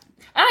 Yeah.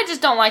 And I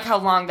just don't like how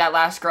long that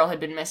last girl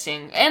had been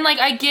missing. And, like,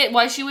 I get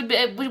why she would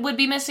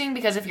be missing,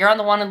 because if you're on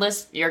the wanted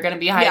list, you're gonna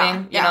be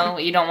hiding. Yeah. You know,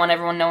 you don't want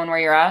everyone knowing where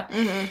you're at.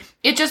 Mm-hmm.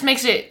 It just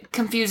makes it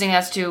confusing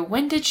as to,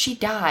 when did she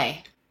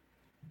die?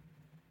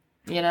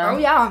 You know? Oh,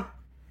 yeah.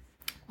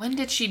 When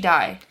did she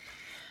die?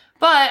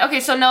 But,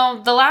 okay, so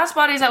no, the last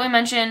bodies that we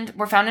mentioned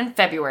were found in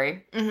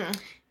February. Mm-hmm.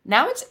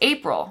 Now it's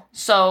April.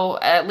 So,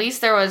 at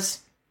least there was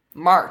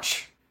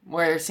March,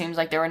 where it seems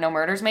like there were no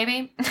murders,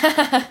 maybe?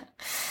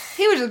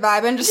 He was just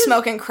vibing, just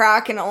smoking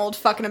crack in old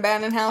fucking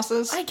abandoned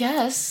houses. I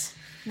guess.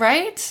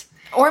 Right?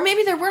 Or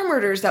maybe there were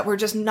murders that were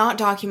just not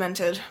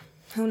documented.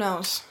 Who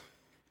knows?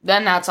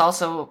 Then that's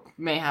also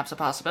mayhaps a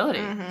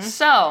possibility.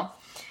 So,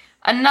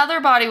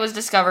 another body was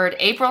discovered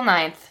April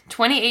 9th.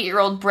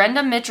 28-year-old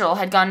Brenda Mitchell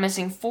had gone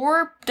missing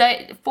 4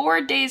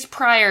 days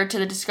prior to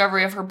the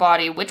discovery of her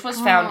body, which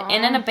was found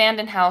in an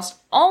abandoned house,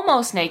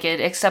 almost naked,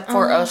 except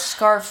for a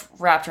scarf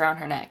wrapped around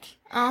her neck.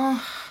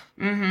 Oh,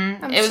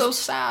 I'm It was so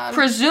sad.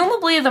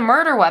 Presumably the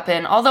murder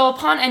weapon, although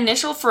upon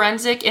initial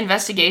forensic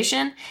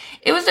investigation,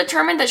 it was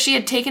determined that she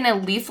had taken a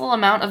lethal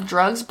amount of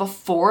drugs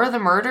before the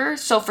murder,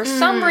 so for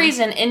some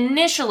reason,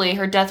 initially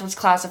her death was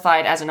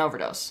classified as an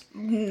overdose.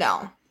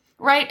 No.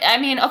 Right? I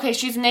mean, okay,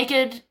 she's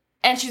naked,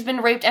 and she's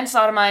been raped and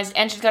sodomized,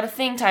 and she's got a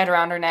thing tied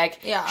around her neck.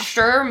 Yeah.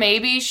 Sure,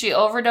 maybe she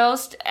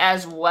overdosed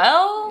as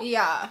well,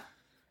 Yeah.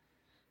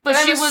 but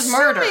I'm she was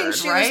murdered, assuming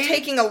she right? was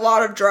taking a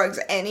lot of drugs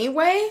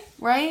anyway.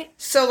 Right?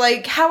 So,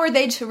 like, how are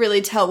they to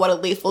really tell what a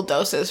lethal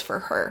dose is for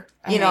her?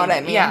 You know what I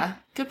mean? Yeah,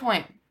 good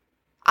point.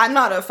 I'm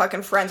not a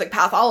fucking forensic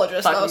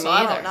pathologist, Fuck though, me so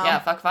I either. don't know. Yeah,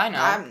 fuck if I know.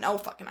 I have no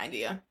fucking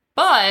idea.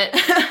 But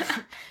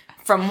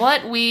from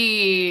what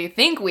we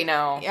think we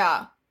know,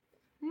 Yeah.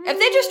 If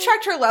they just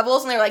checked her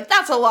levels and they're like,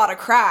 that's a lot of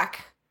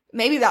crack,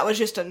 maybe that was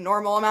just a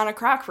normal amount of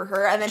crack for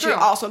her, and then she True.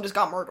 also just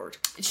got murdered.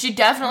 she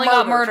definitely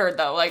got Murdered. murdered,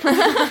 though. Like,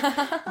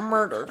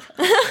 Murdered.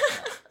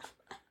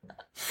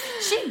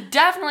 She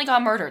definitely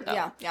got murdered,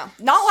 though. Yeah.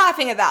 Not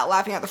laughing at that,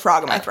 laughing at the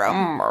frog in my throat.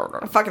 Murder.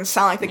 I fucking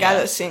sound like the guy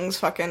that sings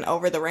fucking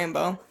Over the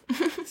Rainbow.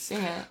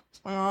 Sing it.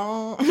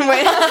 Oh,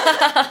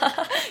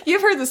 wait.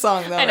 You've heard the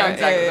song, though, I know right?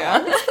 exactly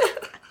Yeah.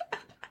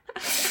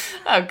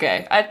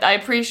 Okay, I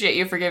appreciate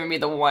you for giving me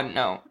the one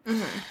no.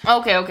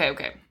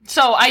 Okay.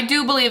 So I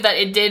do believe that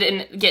it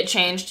did get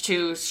changed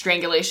to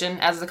strangulation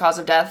as the cause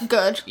of death.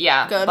 Good.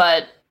 Yeah, Good.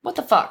 but what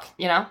the fuck,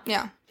 you know?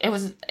 Yeah. It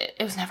was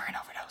never an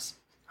overdose.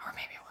 Or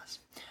maybe it was.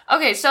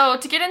 Okay, so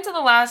to get into the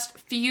last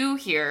few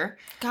here.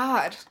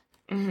 God.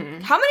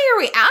 Mm-hmm. How many are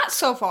we at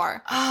so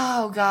far?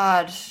 Oh,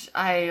 God.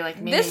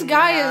 Maybe This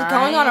guy 9. is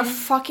going on a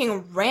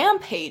fucking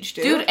rampage,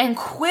 dude. Dude, and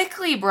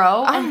quickly,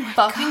 bro. And my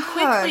fucking God.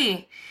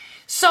 quickly.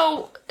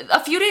 So, a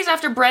few days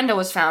after Brenda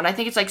was found, I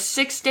think it's like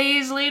 6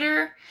 days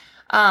later,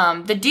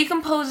 the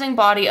decomposing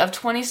body of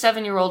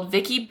 27-year-old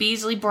Vicky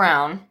Beasley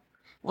Brown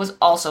was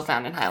also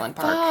found in Highland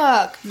Park.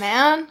 Fuck,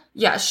 man.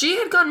 Yeah, she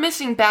had gone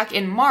missing back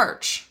in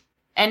March,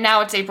 and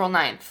now it's April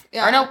 9th.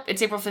 Yeah. Or no,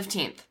 it's April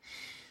 15th.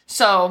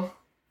 So,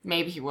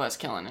 maybe he was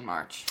killing in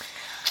March.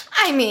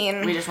 I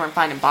mean, We just weren't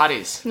finding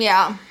bodies.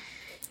 yeah.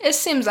 It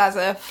seems as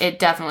if. It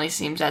definitely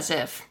seems as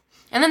if.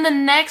 And then the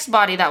next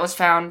body that was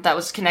found that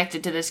was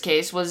connected to this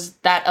case was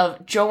that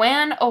of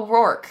Joanne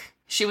O'Rourke.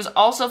 She was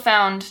also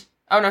found...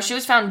 Oh, no, she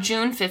was found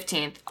June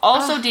 15th.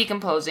 Also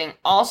decomposing.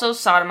 Also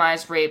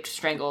sodomized, raped,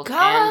 strangled, and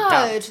God,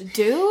 dumped.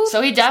 dude.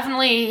 So he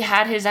definitely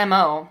had his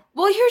M.O.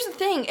 Well, here's the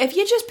thing. If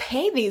you just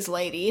pay these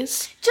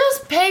ladies...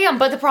 Just pay him.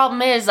 But the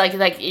problem is, like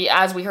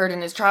as we heard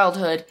in his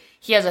childhood,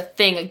 he has a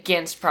thing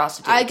against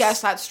prostitutes. I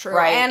guess that's true.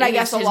 Right. And I His-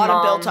 guess a his lot mom-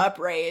 of built-up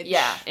rage. Yeah,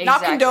 Not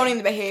exactly. condoning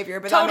the behavior,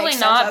 but that Totally makes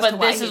sense not, as but to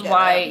why this he is did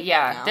why, it,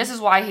 yeah, you know? this is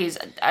why he's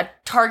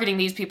targeting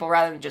these people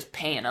rather than just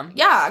paying them.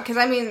 Yeah, because,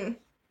 I mean,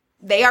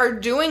 they are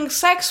doing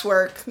sex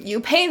work.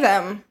 You pay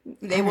them.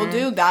 They will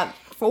do that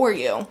for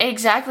you.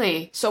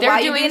 Exactly. So they're why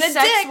you doing being a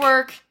sex dick?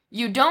 work.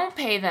 You don't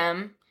pay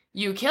them.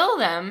 You kill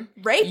them.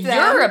 Rape them.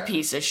 You're a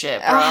piece of shit,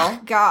 bro.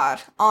 Ugh,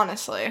 God,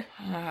 honestly.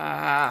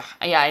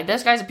 Yeah,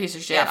 this guy's a piece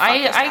of shit. Yeah, fuck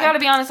this I guy. gotta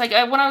be honest, like,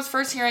 when I was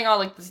first hearing all,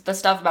 like, the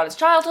stuff about his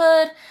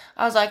childhood,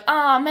 I was like,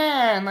 oh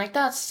man, like,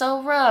 that's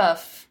so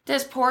rough.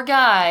 This poor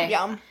guy.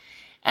 Yeah.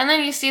 And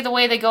then you see the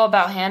way they go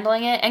about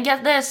handling it, and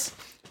get this,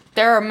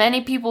 there are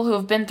many people who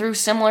have been through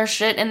similar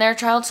shit in their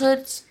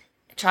childhoods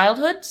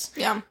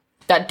Yeah.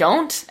 that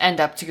don't end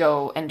up to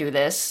go and do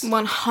this.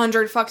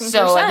 100 fucking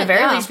So percent. at the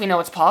very yeah. least, we know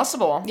it's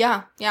possible.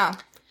 Yeah, yeah.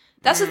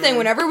 That's the thing.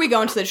 Whenever we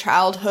go into the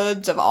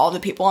childhoods of all the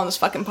people on this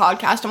fucking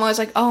podcast, I'm always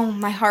like, oh,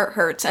 my heart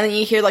hurts. And then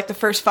you hear, like, the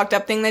first fucked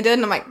up thing they did,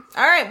 and I'm like,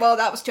 all right, well,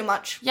 that was too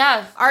much.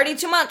 Yeah, Already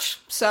too much.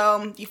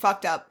 So, you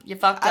fucked up. you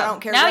fucked up. I don't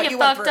care Now what you you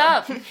went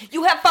fucked through. up.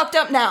 You have fucked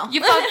up now. You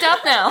fucked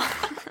up now.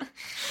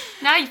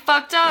 Now you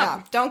fucked up.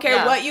 Yeah, don't care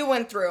Yeah. what you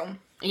went through.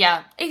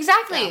 Yeah,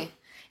 exactly. Yeah.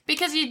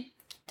 Because we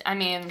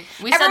Everyone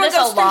said this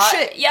goes a through lot.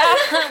 shit.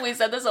 Yeah, we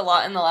said this a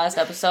lot in the last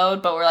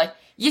episode, but we're like,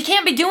 you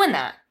can't be doing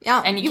that.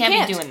 Yeah, And you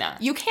can't be doing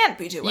that. You can't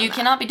be doing that. You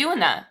cannot be doing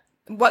that.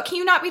 What can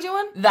you not be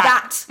doing?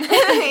 That.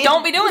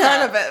 Don't be doing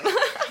None that. of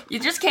it. You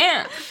just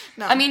can't.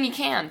 No. I mean, you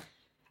can.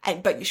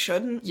 But you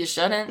shouldn't. You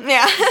shouldn't.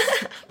 Yeah.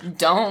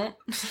 Don't.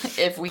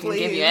 If we can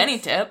give you Please. any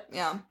tip,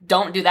 Yeah.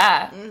 don't do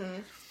that.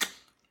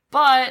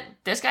 But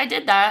this guy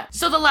did that.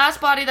 So the last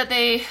body that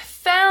they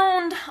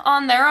found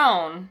on their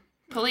own,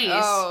 police,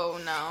 Oh,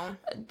 no.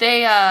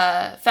 they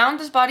found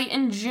this body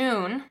in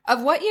June.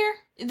 Of what year?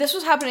 This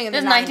was happening in the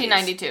This is 90s.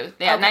 1992.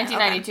 Yeah, Okay,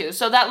 1992.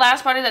 So that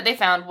last body that they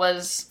found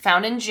was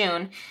found in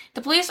June.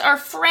 The police are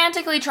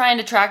frantically trying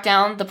to track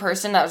down the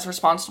person that was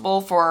responsible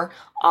for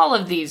all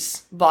of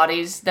these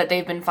bodies that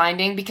they've been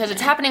finding because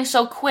it's happening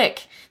so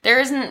quick. There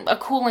isn't a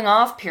cooling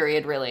off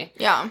period, really.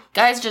 Yeah.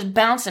 Guys just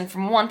bouncing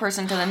from one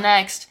person to the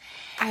next.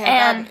 I have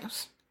And- bad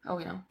news. Oh,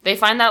 we know. They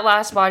find that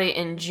last body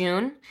in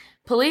June.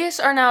 Police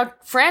are now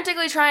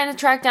frantically trying to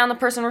track down the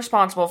person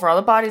responsible for all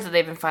the bodies that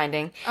they've been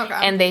finding. Okay.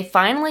 And they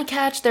finally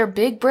catch their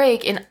big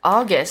break in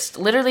August,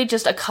 literally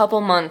just a couple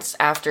months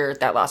after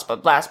that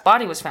last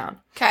body was found.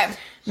 Okay.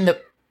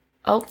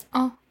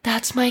 Oh,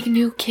 that's my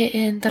new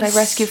kitten that I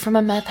rescued from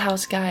a meth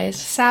house,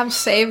 guys. Sav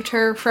saved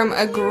her from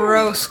a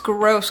gross,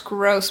 gross,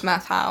 gross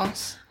meth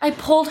house. I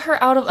pulled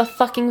her out of a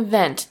fucking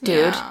vent,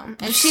 dude. Yeah.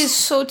 And she's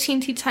so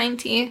teeny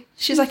tiny.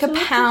 She's like a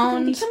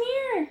pound. Come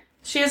here.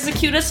 She has the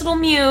cutest little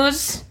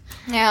muse.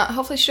 Yeah,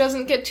 hopefully she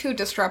doesn't get too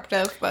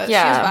disruptive, but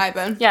Yeah. she's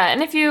vibing. Yeah,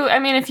 and if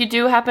you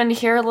do happen to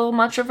hear a little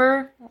much of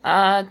her,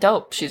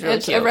 dope. She's really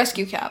It's cute. a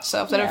rescue cat,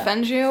 so if that Yeah.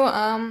 offends you,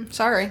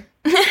 sorry.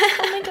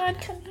 Oh my god,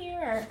 come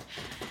here.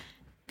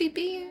 Beep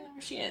beep.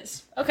 There she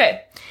is.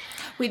 Okay.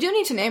 We do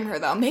need to name her,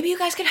 though. Maybe you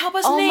guys could help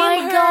us Oh name my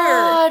her.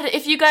 god.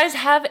 If you guys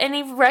have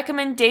any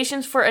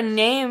recommendations for a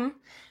name,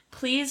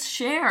 please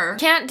share.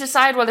 Can't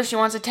decide whether she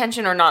wants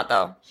attention or not,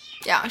 though.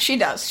 Yeah, she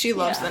does. She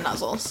loves the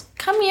nuzzles.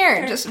 Come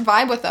here. Just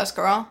vibe with us,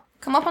 girl.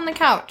 Come up on the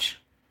couch.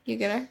 You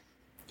get her?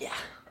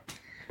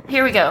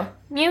 Here we go.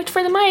 Mute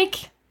for the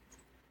mic.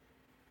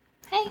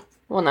 Hey.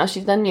 Well, now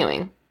she's done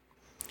mewing.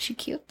 She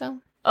cute, though.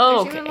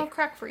 Oh, There's even a okay. little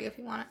crack for you if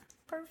you want it.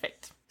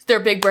 Perfect. Their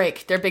big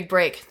break.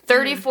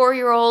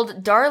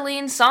 34-year-old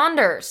Darlene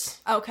Saunders.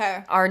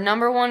 Okay. Our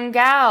number one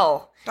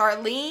gal.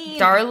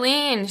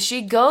 Darlene.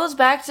 She goes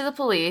back to the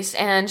police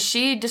and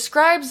she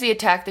describes the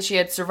attack that she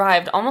had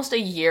survived almost a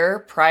year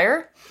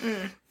prior.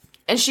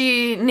 And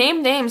she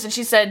named names and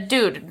she said,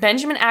 dude,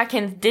 Benjamin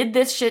Atkins did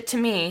this shit to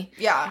me.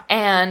 Yeah.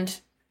 And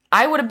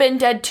I would have been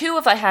dead too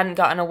if I hadn't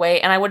gotten away,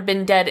 and I would have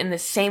been dead in the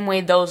same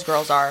way those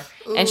girls are.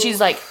 Ooh. And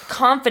she's like,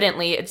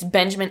 confidently, it's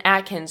Benjamin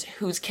Atkins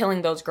who's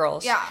killing those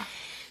girls. Yeah.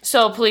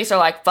 So police are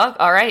like, fuck,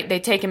 all right. They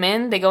take him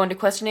in. They go into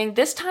questioning.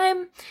 This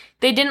time,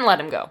 they didn't let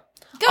him go.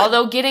 Good.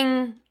 Although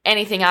getting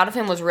anything out of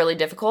him was really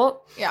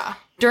difficult. Yeah.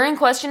 During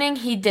questioning,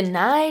 he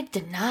denied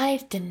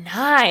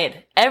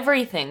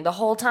everything the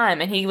whole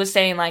time. And he was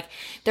saying, like,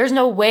 there's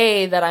no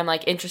way that I'm,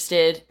 like,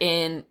 interested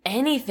in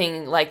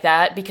anything like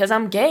that because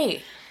I'm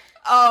gay.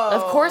 Oh.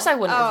 Of course I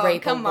wouldn't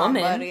rape a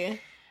woman. On,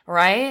 buddy.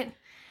 Right?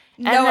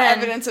 No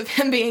evidence of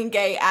him being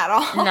gay at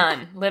all.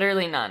 None.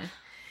 Literally none.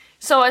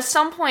 So at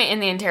some point in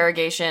the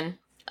interrogation,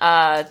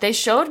 they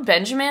showed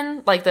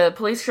Benjamin, like the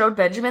police showed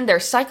Benjamin,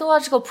 their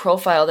psychological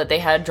profile that they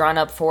had drawn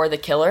up for the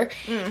killer.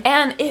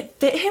 And it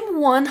fit him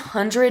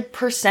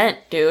 100%,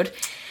 dude.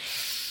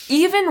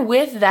 Even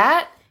with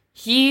that,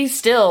 he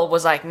still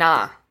was like,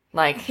 nah.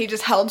 Like, he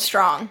just held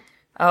strong.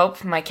 Oh,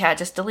 my cat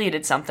just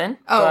deleted something.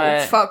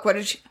 Oh, fuck. What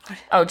did you...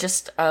 Oh,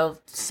 just a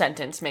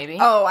sentence, maybe.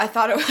 Oh, I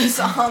thought it was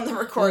on the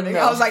recording. No,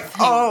 I was like,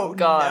 oh,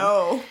 God.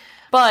 No.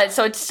 But,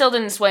 so it still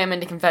didn't sway him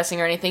into confessing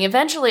or anything.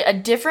 Eventually, a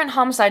different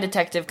homicide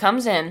detective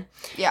comes in.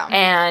 Yeah.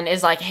 And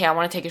is like, hey, I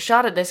want to take a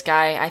shot at this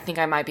guy. I think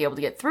I might be able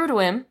to get through to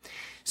him.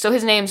 So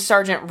his name's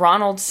Sergeant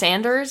Ronald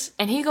Sanders.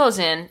 And he goes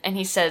in and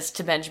he says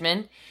to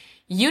Benjamin,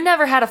 you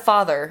never had a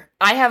father.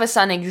 I have a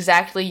son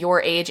exactly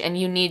your age, and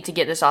you need to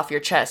get this off your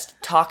chest.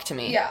 Talk to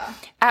me. Yeah.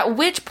 At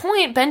which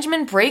point,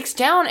 Benjamin breaks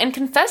down and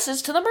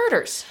confesses to the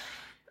murders.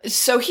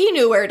 So he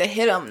knew where to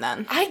hit him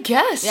then. I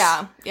guess.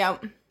 Yeah.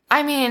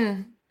 I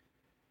mean,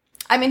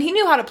 he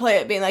knew how to play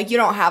it, being like, you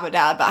don't have a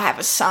dad, but I have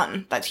a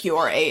son that's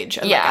your age,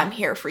 and like, I'm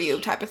here for you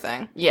type of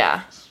thing.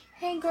 Yeah.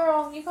 Hey,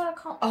 girl, you gotta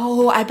call.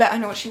 Oh, I bet I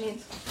know what she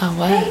needs. Oh,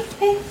 what?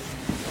 Hey,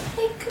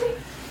 come here.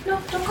 No,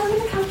 don't go on the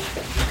couch.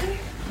 Come here.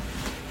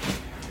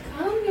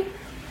 Come here.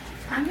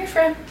 I'm your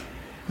friend.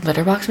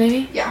 Litter box,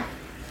 maybe? Yeah.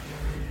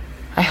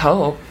 I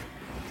hope.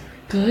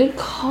 Good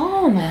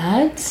call,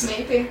 Mads.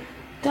 Maybe.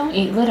 Don't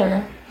eat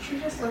litter.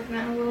 She's just looking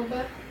at it a little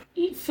bit.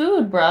 Eat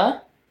food,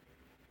 bruh.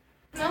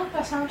 No,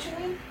 that's not what you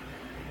mean.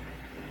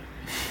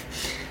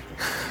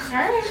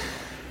 Alright.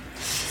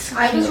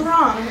 I was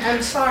wrong.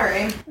 I'm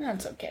sorry.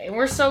 That's okay.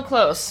 We're so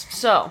close.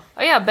 So,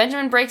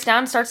 Benjamin breaks down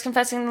and starts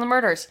confessing to the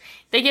murders.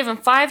 They give him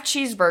 5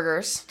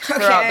 cheeseburgers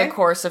throughout the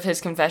course of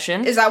his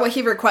confession. Is that what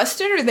he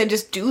requested, or did they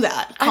just do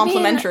that?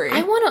 Complimentary.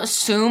 I want to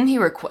assume he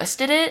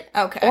requested it.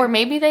 Okay. Or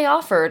maybe they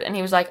offered, and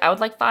he was like, I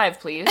would like 5,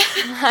 please.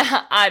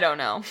 I don't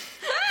know.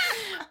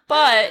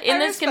 But in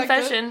this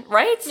confession,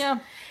 right? Yeah.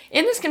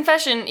 In this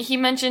confession, he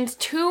mentioned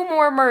 2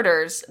 more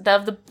murders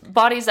of the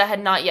bodies that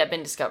had not yet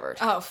been discovered.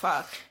 Oh,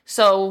 fuck.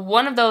 So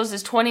one of those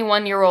is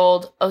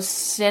 21-year-old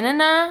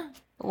Osinina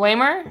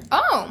Weimer.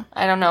 Oh.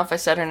 I don't know if I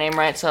said her name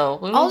right, so...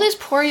 All these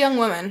poor young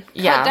women.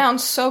 Cut down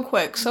so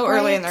quick, so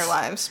early in their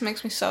lives.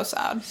 Makes me so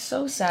sad.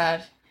 So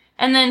sad.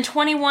 And then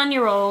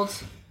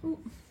 29-year-old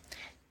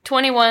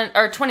Latanya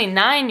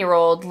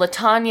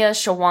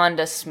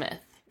Shawanda Smith.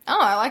 Oh,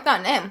 I like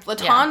that name.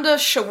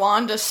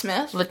 Shawanda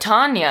Smith?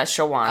 Latanya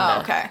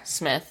Shawanda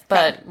Smith.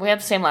 But we have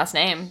the same last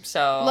name,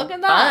 so... Look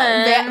at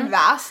that.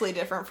 Vastly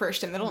different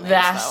first and middle names,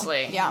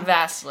 Vastly. though. Yeah.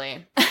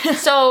 Vastly.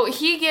 So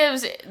he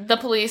gives the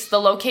police the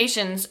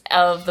locations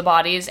of the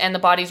bodies, and the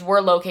bodies were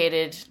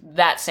located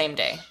that same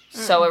day.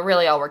 So it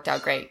really all worked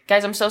out great.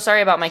 Guys, I'm so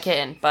sorry about my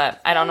kitten,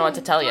 but I don't know what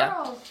to tell you.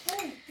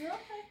 Hey, you're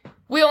okay.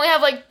 We only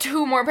have like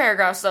 2 more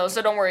paragraphs, though,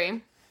 so don't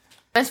worry.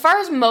 As far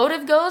as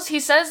motive goes, he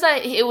says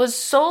that it was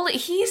solely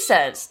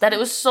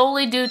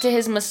due to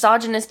his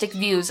misogynistic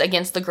views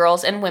against the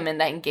girls and women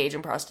that engage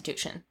in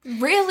prostitution.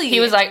 Really? He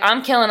was like,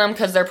 I'm killing them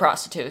because they're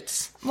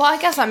prostitutes. Well, I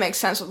guess that makes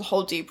sense with the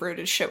whole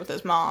deep-rooted shit with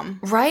his mom.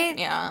 Right?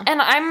 Yeah.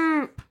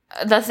 And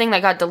the thing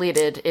that got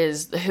deleted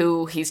is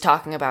who he's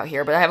talking about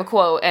here, but I have a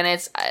quote, and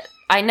it's,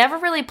 I never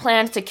really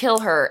planned to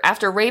kill her.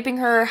 After raping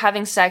her,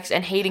 having sex,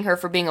 and hating her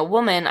for being a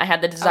woman, I had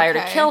the desire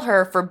to kill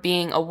her for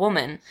being a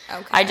woman.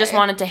 Okay. I just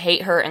wanted to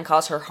hate her and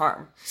cause her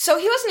harm. So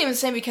he wasn't even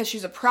saying because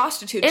she's a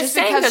prostitute, it's just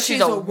saying because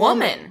she's a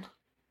woman.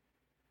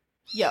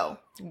 Yo.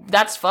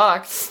 That's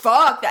fucked.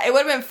 Fuck that. It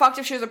would have been fucked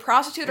if she was a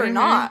prostitute or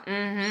not.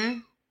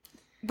 Mm-hmm.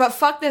 But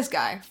fuck this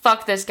guy.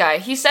 Fuck this guy.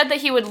 He said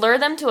that he would lure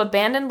them to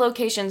abandoned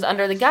locations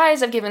under the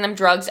guise of giving them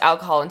drugs,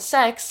 alcohol, and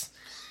sex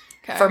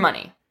for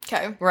money.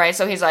 Okay. Right,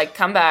 so he's like,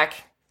 come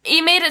back.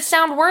 He made it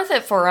sound worth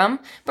it for him,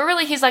 but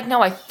really he's like,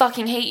 no, I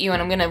fucking hate you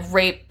and I'm gonna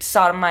rape,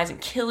 sodomize,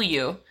 and kill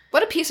you.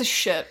 What a piece of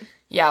shit.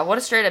 Yeah, what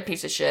a straight up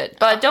piece of shit.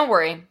 But don't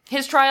worry,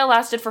 his trial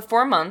lasted for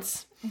 4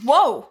 months.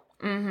 Whoa!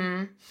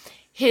 Mm-hmm.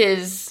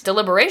 His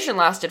deliberation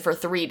lasted for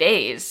 3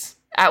 days.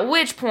 At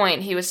which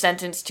point, he was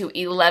sentenced to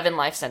 11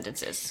 life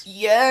sentences.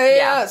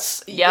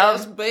 Yes. Yep.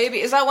 Yes,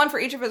 baby. Is that one for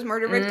each of his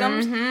murder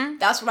victims? Mm-hmm.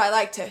 That's what I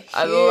like to hear.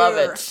 I love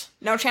it.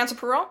 No chance of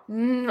parole?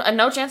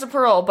 No chance of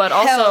parole, but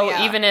Hell also,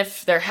 yeah. even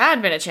if there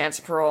had been a chance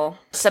of parole,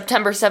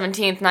 September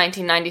 17th,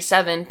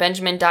 1997,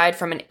 Benjamin died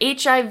from an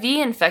HIV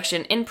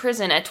infection in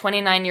prison at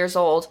 29 years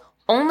old,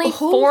 only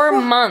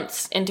 4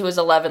 months into his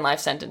 11 life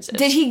sentences.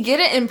 Did he get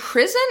it in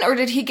prison, or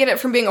did he get it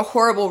from being a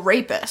horrible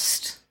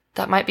rapist?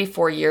 That might be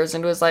 4 years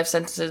into his life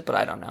sentences, but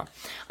I don't know.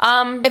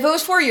 If it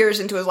was 4 years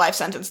into his life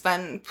sentence,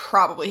 then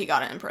probably he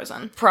got it in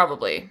prison.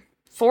 Probably.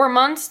 4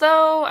 months,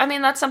 though? I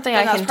mean, that's something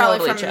I can probably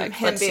totally from check.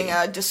 him Let's being see.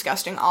 a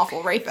disgusting,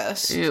 awful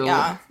rapist. Ew.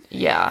 Yeah.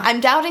 Yeah. I'm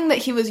doubting that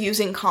he was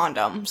using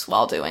condoms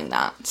while doing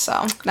that,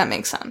 so that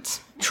makes sense.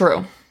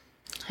 True.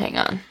 Hang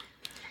on.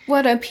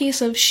 What a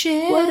piece of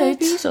shit. What a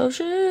piece of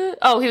shit.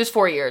 Oh, he was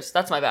 4 years.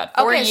 That's my bad.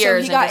 4 Okay,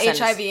 years so he got into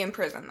sentence. HIV in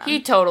prison then. He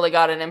totally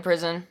got it in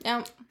prison.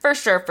 Yep. For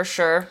sure, for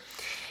sure.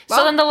 So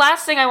Well- then the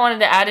last thing I wanted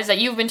to add is that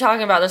you've been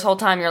talking about this whole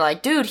time. You're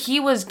like, dude, he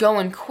was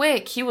going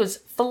quick. He was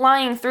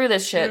flying through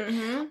this shit.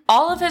 Mm-hmm.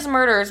 All of his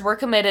murders were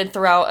committed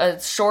throughout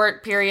a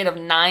short period of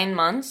 9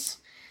 months.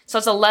 So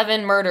it's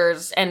 11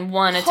 murders and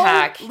 1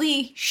 attack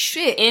Holy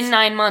shit. in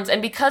 9 months.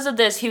 And because of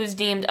this, he was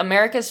deemed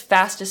America's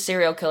fastest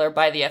serial killer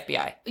by the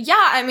FBI. Yeah,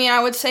 I mean,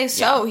 I would say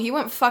so. He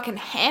went fucking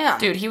ham.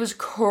 Dude, he was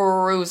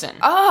cruising.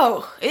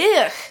 Oh,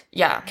 ugh.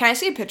 Yeah. Can I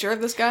see a picture of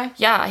this guy?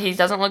 Yeah, he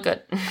doesn't look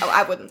good. Oh,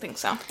 I wouldn't think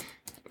so.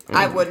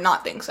 I would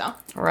not think so.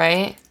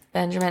 Right?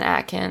 Benjamin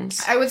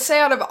Atkins. I would say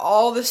out of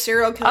all the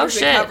serial killers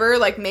we shit. cover,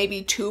 like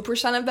maybe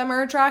 2% of them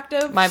are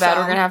attractive. My bad, so-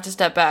 we're gonna have to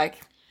step back.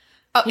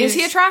 Oh, is he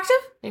he's- attractive?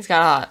 He's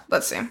kind of hot.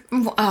 Let's see.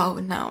 Oh,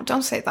 no,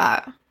 don't say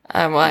that.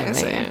 What? Let's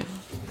see.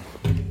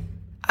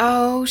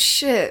 Oh,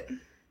 shit.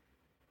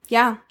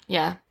 Yeah.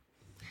 Yeah.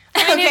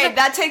 Okay,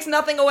 that takes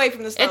nothing away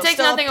from this. It takes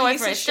nothing away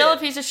from it. Still a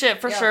piece of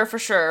shit, for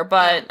sure.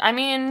 But, I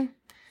mean,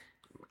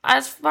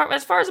 as far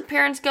as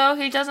appearance go,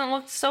 he doesn't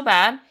look so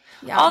bad.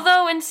 Yeah.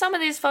 Although, in some of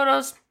these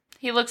photos,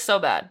 he looks so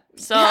bad.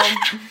 So,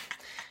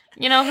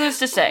 you know, who's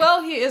to say?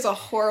 Well, he is a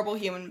horrible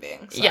human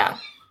being. So.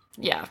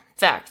 Yeah,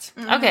 fact.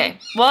 Okay,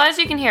 well, as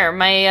you can hear,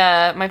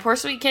 my poor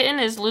sweet kitten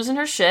is losing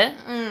her shit.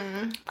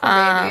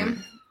 Baby.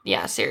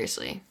 Yeah,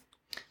 seriously.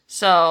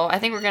 So, I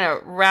think we're gonna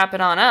wrap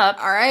it on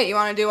up. All right, you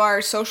want to do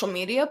our social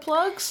media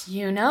plugs?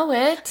 You know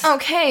it.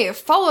 Okay,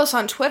 follow us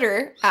on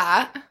Twitter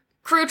at...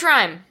 Crew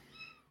Trime.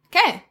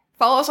 Okay,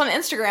 follow us on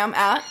Instagram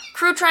at...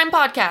 Crew Trime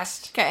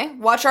Podcast. Okay,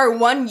 watch our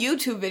one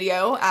YouTube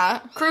video at...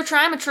 Crew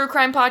Trime, a true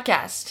crime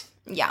podcast.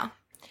 Yeah.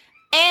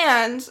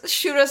 And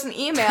shoot us an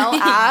email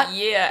at...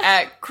 Yeah,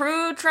 at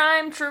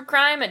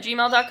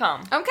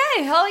crewtrimetruecrime@gmail.com.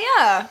 Okay, hell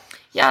yeah.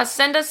 Yeah,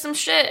 send us some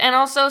shit and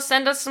also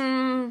send us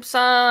some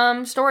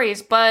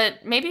stories,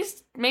 but maybe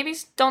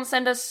don't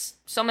send us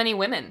so many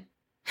women.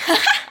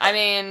 I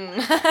mean,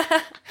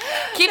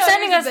 keep No,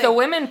 sending here's us the the thing.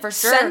 women for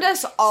sure. Send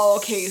us all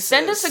cases.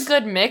 Send us a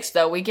good mix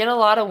though. We get a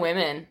lot of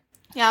women.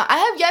 Yeah, I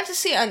have yet to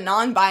see a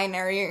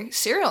non-binary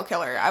serial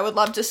killer. I would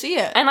love to see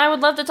it. And I would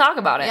love to talk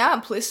about it. Yeah,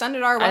 please send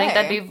it our way. I think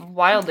that'd be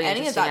wildly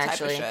Any of interesting, that type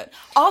actually. of shit.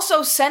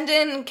 Also, send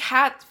in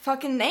cat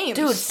fucking names.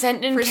 Dude,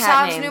 send in for cat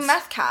Sav's names. new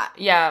meth cat.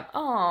 Yeah.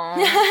 Oh.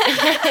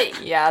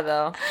 Yeah,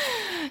 though.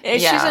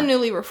 She's Yeah. a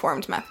newly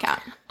reformed meth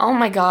cat. Oh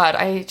my god,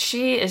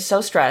 she is so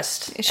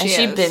stressed. She and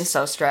she's is. been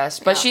so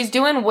stressed. But Yeah. she's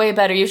doing way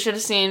better. You should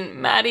have seen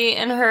Maddie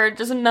and her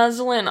just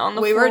nuzzling on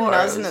the We floor. were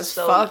nuzzing It was as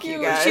so fuck, cute.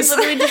 you guys. She's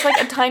literally just like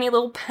a tiny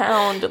little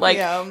pound. Like,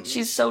 Yeah.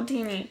 she's so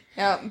teeny.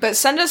 Yeah, but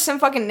send us some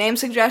fucking name Mm.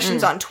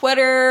 suggestions on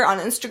Twitter, on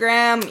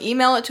Instagram,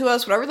 email it to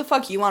us, whatever the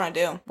fuck you want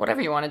to do.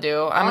 Whatever you want to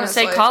do. I'm going to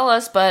say Honestly. call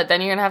us, but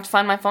then you're going to have to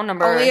find my phone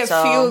number. Only a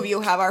so few of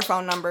you have our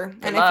phone number.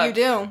 And luck. if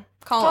you do,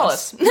 call Call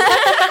us. us.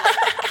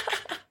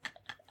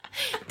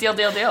 Deal.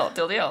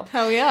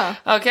 Hell yeah.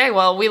 Okay,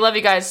 well, we love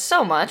you guys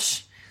so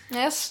much.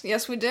 Yes,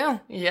 we do.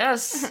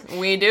 Yes,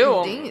 we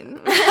do. Indeed.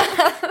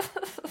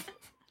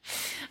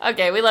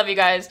 Okay, we love you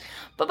guys.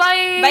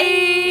 Bye-bye.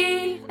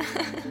 Bye.